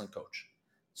excellent coach.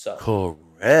 So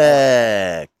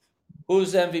correct.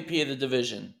 Who's the MVP of the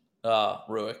division?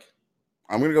 Ruick.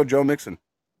 I'm gonna go Joe Mixon.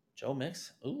 Joe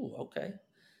Mix. Ooh, okay.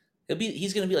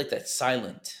 He's gonna be like that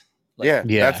silent. Like, Yeah,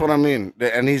 Yeah. that's what I mean.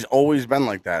 And he's always been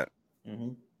like that.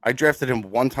 Mhm. I drafted him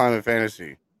one time in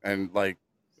fantasy, and like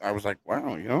I was like,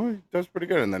 wow, he does pretty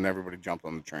good. And then everybody jumped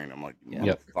on the train. I'm like,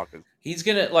 Yep. motherfuckers. He's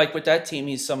gonna like with that team.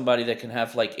 He's somebody that can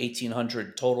have like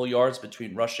 1,800 total yards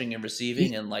between rushing and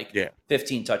receiving, and like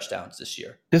 15 touchdowns this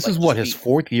year. This Like, is what, his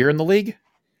 4th year in the league?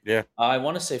 I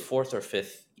want to say 4th or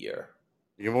 5th year.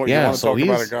 You want to talk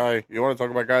about a guy? You want to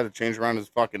talk about a guy that changed around his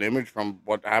fucking image from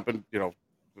what happened?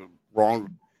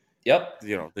 Wrong. Yep.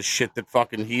 The shit that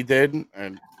fucking he did,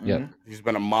 and he's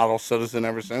been a model citizen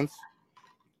ever since.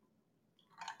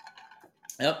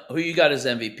 Yep. Who you got as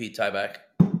MVP, Tieback?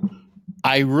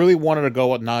 I really wanted to go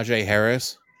with Najee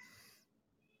Harris,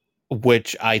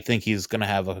 which I think he's going to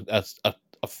have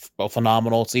a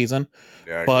phenomenal season.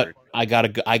 Yeah, but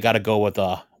agree. I gotta go with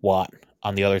Watt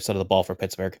on the other side of the ball for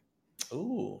Pittsburgh.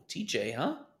 Ooh, TJ,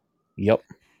 huh? Yep.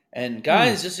 And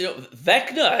guys, just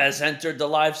Vecna has entered the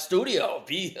live studio.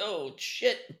 Oh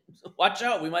shit! Watch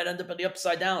out, we might end up in the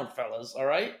upside down, fellas. All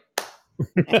right.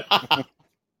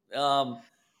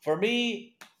 For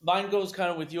me, mine goes kind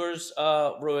of with yours,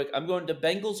 Ruick. I'm going to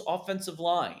Bengals offensive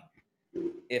line.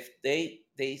 If they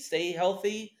stay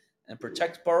healthy and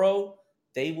protect Burrow,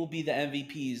 they will be the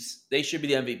MVPs. They should be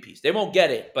the MVPs. They won't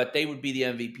get it, but they would be the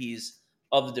MVPs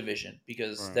of the division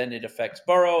because then it affects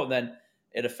Burrow, and then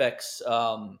it affects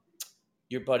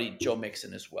your buddy Joe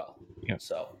Mixon as well. Yep.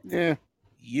 So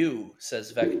you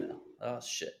says Vecna. Oh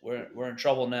shit, we're in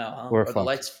trouble now, huh? We're Are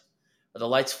the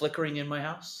lights flickering in my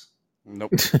house?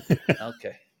 Nope.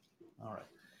 Okay. All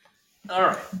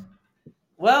right.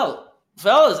 Well,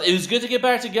 fellas, it was good to get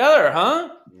back together, huh?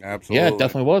 Absolutely. Yeah, it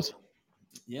definitely was.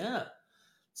 Yeah.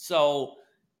 So,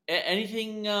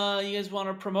 anything you guys want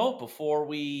to promote before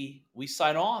we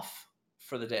sign off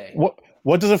for the day?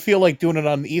 What does it feel like doing it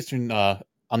on the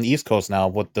East Coast now,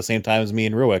 with the same time as me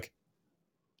and Ruick?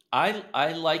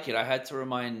 I like it. I had to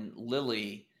remind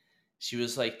Lily. She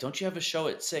was like, "Don't you have a show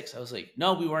at 6?" I was like,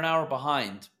 "No, we were an hour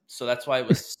behind, so that's why it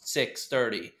was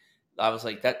 6:30." I was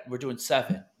like, "That we're doing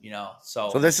 7,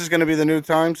 So this is going to be the new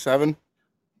time, 7.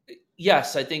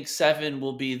 Yes, I think 7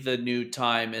 will be the new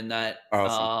time, in that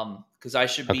Awesome. Because I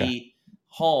should be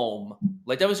home.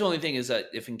 Like that was the only thing, is that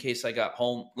if in case I got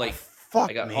home, like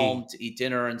I got home to eat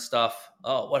dinner and stuff.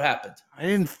 Oh, what happened? I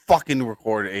didn't fucking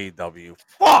record AEW.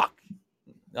 Fuck.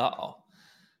 Uh-oh.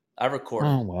 I recorded.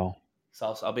 Oh well.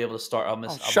 So I'll be able to start.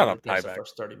 Shut up, the Tieback.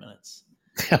 first 30 minutes.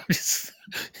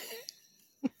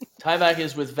 Tieback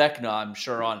is with Vecna, I'm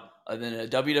sure, and then a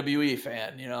WWE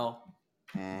fan,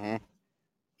 Mm-hmm.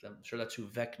 I'm sure that's who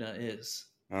Vecna is.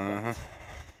 Uh-huh.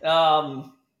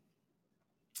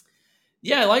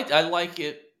 Yeah, I like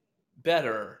it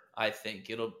better. I think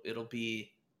it'll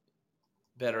be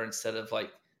better instead of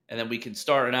and then we can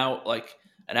start out like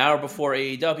an hour before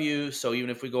AEW. So even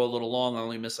if we go a little long, I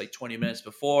only miss like 20 minutes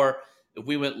before. If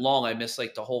we went long, I missed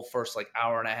like the whole first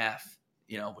hour and a half,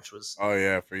 which was for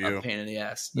you, a pain in the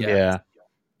ass. Yeah.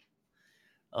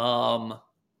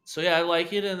 So yeah, I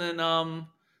like it, and then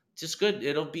just good.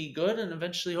 It'll be good, and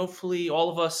eventually, hopefully, all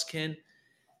of us can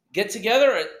get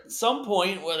together at some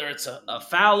point, whether it's a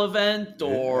foul event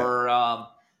or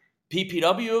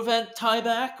PPW event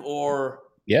tieback, or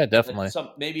definitely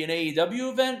maybe an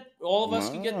AEW event. All of us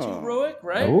can get to Ruick,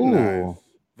 right? Ooh. Nice.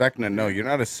 Vecna, no, you're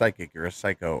not a psychic. You're a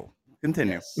psycho.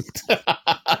 Continue.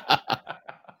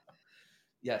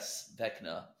 Yes,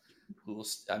 Vecna, who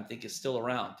I think is still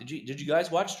around. Did you guys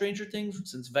watch Stranger Things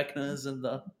since Vecna is in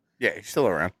the? Yeah, he's still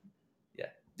around. Yeah.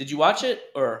 Did you watch it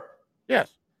or? Yes.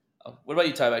 What about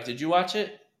you, Tieback? Did you watch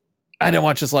it? I didn't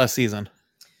watch this last season.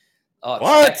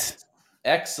 What?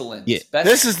 Excellent. Yeah.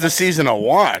 This is the season to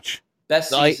watch.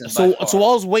 Best season. So I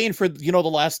was waiting for the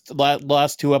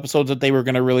last 2 episodes that they were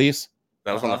going to release.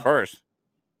 That was on the first.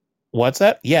 What's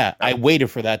that? Yeah, I waited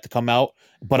for that to come out,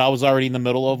 but I was already in the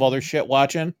middle of other shit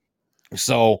watching.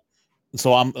 So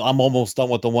I'm almost done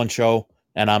with the one show,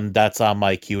 and that's on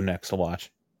my queue next to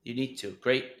watch. You need to.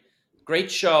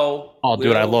 Great show. Oh,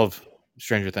 dude, I love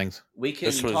Stranger Things. We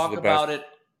can talk about it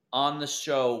on the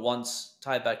show once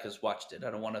Tieback has watched it.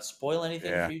 I don't want to spoil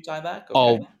anything for you, Tieback.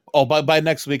 Okay? Oh, by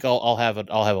next week I'll have it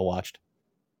watched.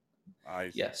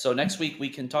 Nice. Yeah. So next week we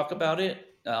can talk about it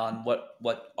on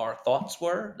what our thoughts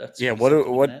were.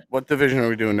 What division are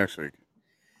we doing next week?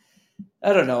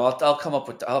 I don't know. I'll come up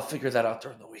with. I'll figure that out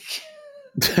during the week.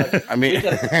 I mean,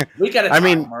 we got. All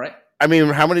right. I mean,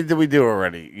 how many did we do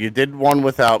already? You did one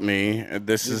without me.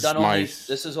 This We've is done my.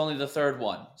 this is only the third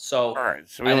one. So All right,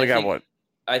 so we and only got what?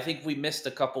 I think we missed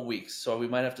a couple weeks, so we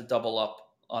might have to double up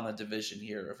on a division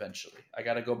here eventually. I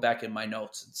got to go back in my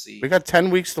notes and see. We got 10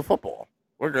 weeks to football.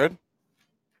 We're good.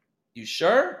 You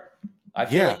sure? I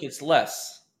feel Yeah. like it's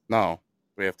less. No,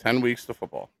 we have 10 weeks to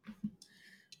football.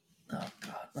 Oh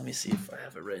God, let me see if I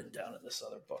have it written down in this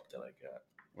other book that I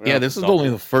got. Yeah, this is only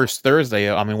the first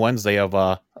Wednesday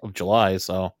of July.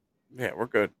 So Yeah, we're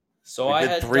good. So We I did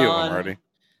had 3 of done. them already.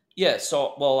 Yeah. So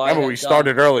I Remember, had we done-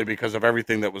 started early because of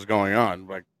everything that was going on,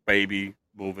 like baby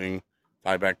moving,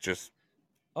 tieback just.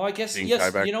 Oh, I guess being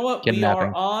yes. tieback. You know what? We Kidnapping.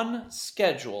 are on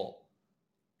schedule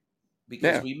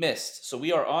because Yeah. we missed. So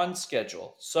we are on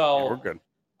schedule. Yeah, So we're good.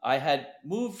 I had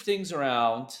moved things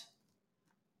around.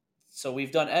 So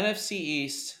we've done NFC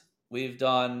East. We've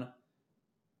done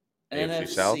AFC NFC.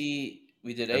 South?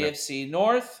 We did And then- AFC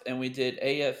North, and we did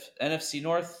NFC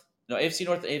North. No, AFC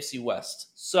North, AFC West.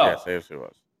 So Yes, AFC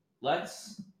was.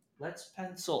 let's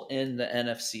pencil in the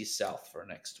NFC South for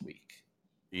next week.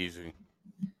 Easy.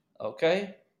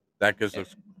 Okay. That gives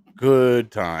us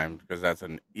good time because that's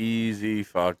an easy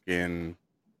fucking.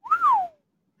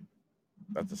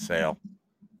 That's a sale.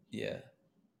 Yeah.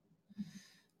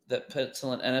 That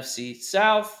pencil in NFC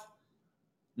South.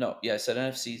 No, yeah, I said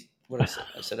NFC. What did I say?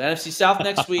 I said NFC South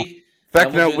next week. In fact,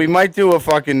 And we'll no, do- we might do a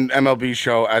fucking MLB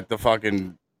show at the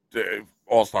fucking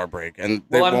All-Star break, and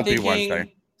Well, it I'm won't thinking. be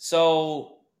Wednesday.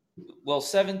 So,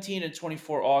 17 and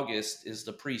 24 August is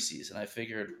the preseason. I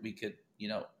figured we could,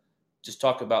 just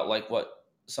talk about like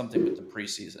something with the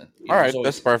preseason. All right,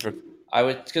 that's perfect. I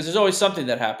would, because there's always something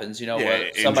that happens, Yeah,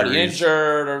 where somebody injuries.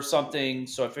 injured or something.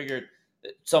 So I figured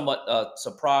somewhat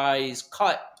surprise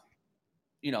cut,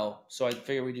 So I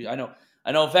figured we do. I know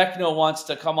Vecno wants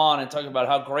to come on and talk about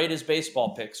how great his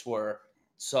baseball picks were.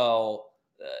 So,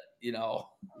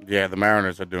 Yeah, the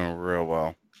Mariners are doing real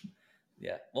well.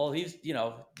 yeah. Well, he's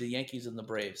the Yankees and the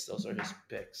Braves. Those are his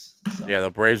picks. So. Yeah, the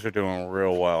Braves are doing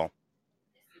real well.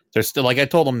 they're still, like I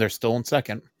told them, they're still in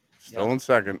second. Still Yeah. in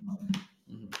second.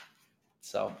 Mhm.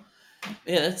 So,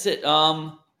 yeah, that's it.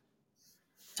 Tyvek,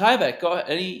 go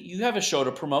ahead. You have a show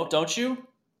to promote, don't you?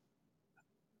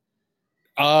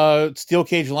 Steel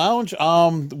Cage Lounge.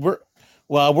 We're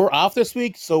off this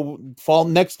week, so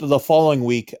the following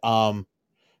week,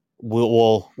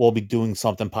 we'll be doing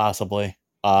something possibly. You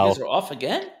guys are off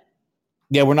again?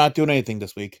 Yeah, we're not doing anything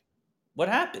this week. What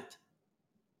happened?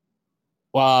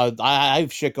 Well, I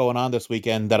have shit going on this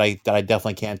weekend that I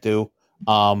definitely can't do.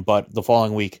 But the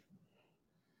following week,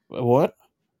 what?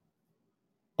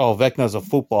 Oh, Vecna's a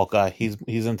football guy.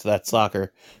 He's into that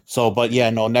soccer. So, but yeah,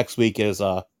 no. Next week is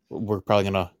we're probably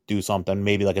gonna do something,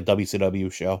 maybe like a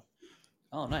WCW show.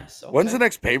 Oh, nice. Okay. When's the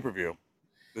next pay-per-view?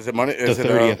 Is it Monday? Is The it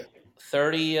 30th.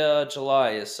 30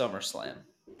 July is SummerSlam.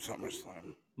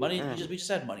 SummerSlam? Money. Yeah. We just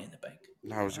had Money in the Bank.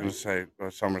 No, I was gonna say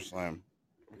SummerSlam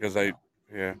because I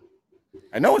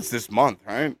know it's this month,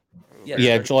 right? Yeah.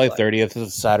 Yeah, 30 July 30th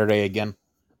is Saturday again.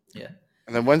 Yeah.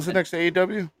 And then when's the next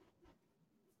AEW?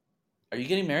 Are you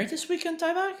getting married this weekend,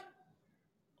 Tyvek?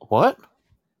 What?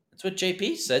 That's what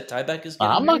JP said. Tyvek is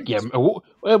getting I'm married.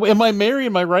 not getting. Am I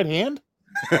marrying my right hand?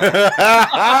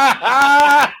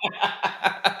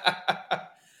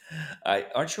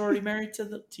 Aren't you already married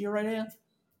to your right hand?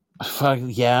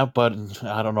 Yeah, but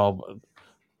I don't know.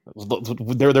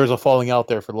 There's a falling out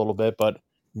there for a little bit, but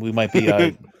we might be.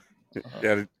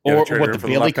 Yeah, Or what, the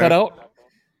Bailey cutout?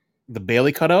 The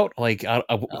Bailey cutout? Like,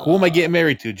 who am I getting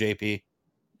married to, JP?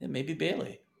 Yeah, maybe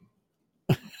Bailey.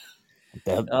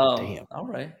 Damn. All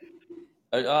right.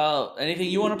 Anything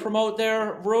you want to promote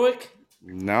there, Ruick?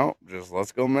 No, just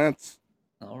let's go Mets.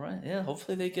 All right. Yeah.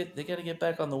 Hopefully they got to get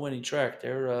back on the winning track.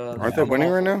 Aren't they winning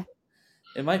right now?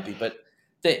 It might be, but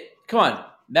come on.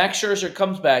 Max Scherzer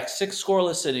comes back, 6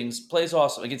 scoreless innings, plays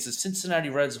awesome against the Cincinnati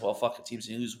Reds of all fucking teams,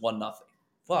 and you lose 1-0.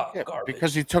 Fuck, Yeah, garbage.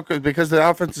 because the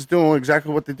offense is doing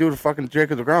exactly what they do to fucking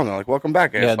Jacob DeGrom. They're like, welcome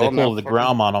back, Yeah, they asshole. Now pulled the fucking-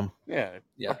 ground on him. Yeah,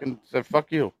 Yeah. fucking said, fuck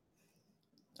you.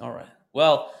 All right.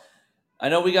 Well, I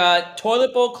know we got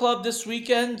Toilet Bowl Club this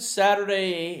weekend,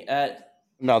 Saturday at,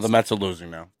 No, the Mets are losing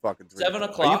now. Fucking 7 Are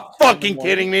you o'clock. fucking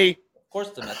kidding me? Of course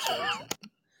the Mets are losing.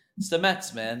 It's the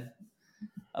Mets, man.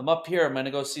 I'm up here. I'm going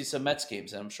to go see some Mets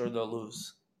games, and I'm sure they'll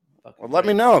lose. Fucking Well, let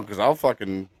me know because I'll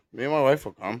fucking me and my wife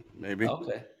will come maybe.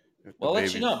 Okay. If the Well, I'll let you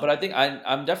babies- know. But I think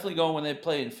I'm definitely going when they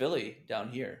play in Philly down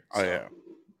here. Oh yeah,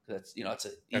 That's it's a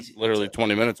that's easy. literally it's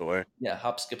 20 minutes away. a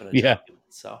hop, skip, and a Yeah. jump.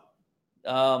 So,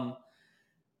 yeah,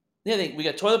 I think we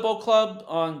got Toilet Bowl Club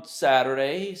on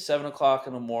Saturday, 7 o'clock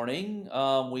in the morning.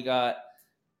 We got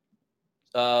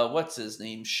what's his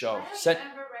name show Why don't you Cent-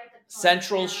 ever write the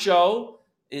Central podcast down? show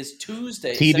is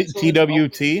Tuesday.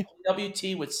 TWT.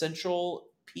 TWT with Central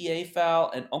PA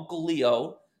Foul and Uncle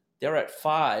Leo. They're at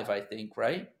 5, I think,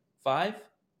 right? 5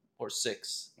 or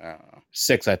 6?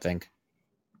 6, I think.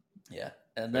 Yeah.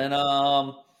 And then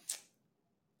I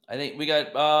think we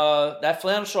got that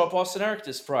flannel show at Boston Eric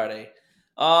this Friday.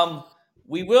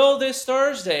 We will this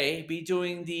Thursday be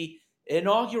doing the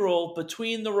inaugural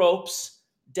Between the Ropes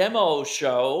demo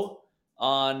show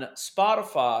on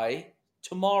Spotify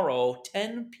tomorrow,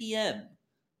 10 p.m.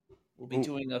 We'll be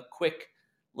doing a quick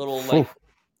little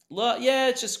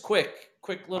it's just quick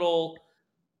little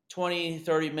 20,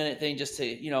 30-minute thing just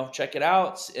to, check it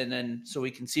out. And then so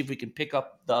we can see if we can pick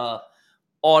up the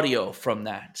audio from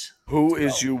that. Who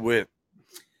is you with?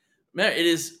 It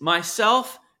is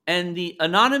myself and the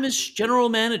anonymous general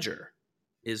manager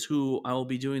is who I will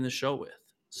be doing the show with.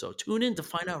 So tune in to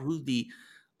find out who the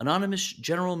anonymous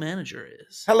general manager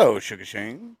is. Hello, Sugar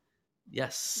Shane.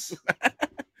 Yes.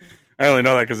 I only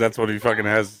know that because that's what he fucking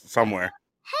has somewhere.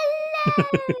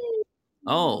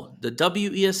 Oh, the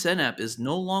WESN app is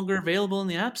no longer available in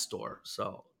the App Store.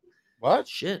 So, what?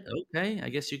 Shit. Okay, I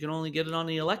guess you can only get it on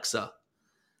the Alexa.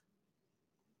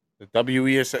 The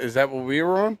WESN, is that what we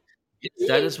were on? Yes,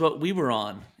 that is what we were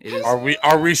on. It is.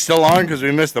 Are we still on? Because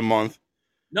we missed a month.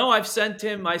 No, I sent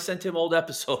him old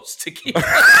episodes to keep.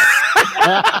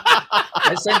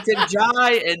 I sent him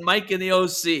Jai and Mike in the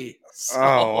OC. So,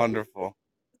 oh, wonderful.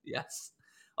 Yes.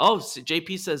 Oh, so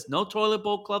JP says no toilet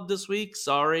bowl club this week.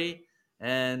 Sorry.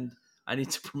 And I need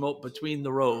to promote Between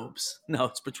the Ropes. No,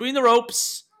 it's Between the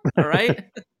Ropes. All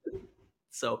right.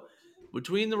 So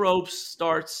Between the Ropes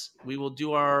starts. We will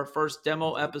do our first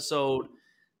demo episode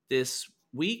this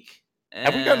week.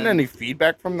 Have we gotten any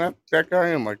feedback from that guy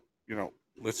and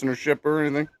listenership or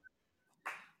anything?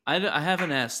 I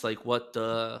haven't asked what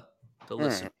the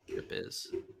listenership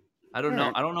is. I don't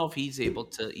know. I don't know if he's able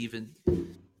to even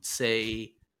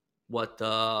say what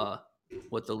the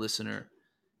listenership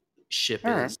is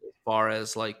as far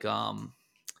as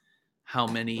how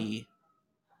many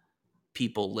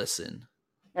people listen.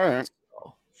 All right.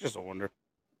 So, just a wonder.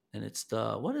 And it's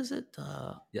what is it?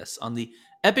 Yes, on the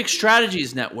Epic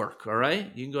Strategies Network. All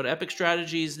right. You can go to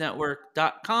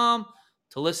epicstrategiesnetwork.com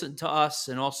to listen to us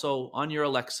and also on your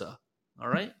Alexa. All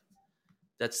right.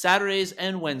 That's Saturdays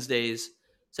and Wednesdays.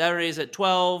 Saturdays at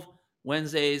 12,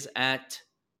 Wednesdays at,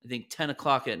 I think, 10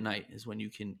 o'clock at night is when you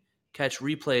can catch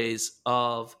replays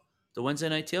of the Wednesday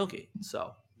Night Tailgate.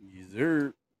 So,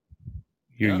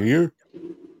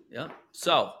 Yeah.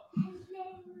 So,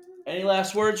 any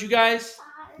last words, you guys?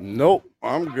 Nope,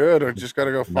 I'm good. I just got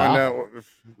to go find out if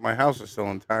my house is still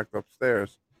intact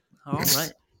upstairs. All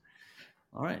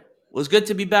right. Well, it's good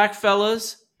to be back,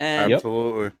 fellas. And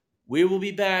absolutely. We will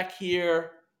be back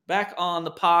on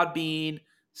the Podbean,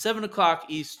 7 o'clock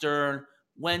Eastern,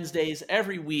 Wednesdays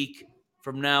every week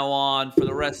from now on for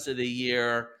the rest of the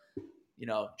year.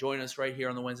 Join us right here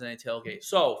on the Wednesday Night Tailgate.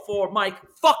 So, for Mike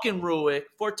fucking Ruick,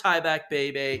 for Tieback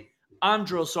Baby, I'm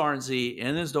Drill Sarnzy,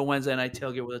 and this is the Wednesday Night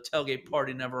Tailgate where the tailgate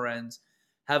party never ends.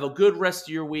 Have a good rest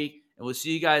of your week, and we'll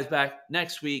see you guys back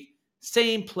next week.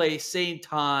 Same place, same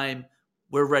time.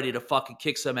 We're ready to fucking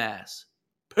kick some ass.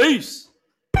 Peace.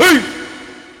 Peace.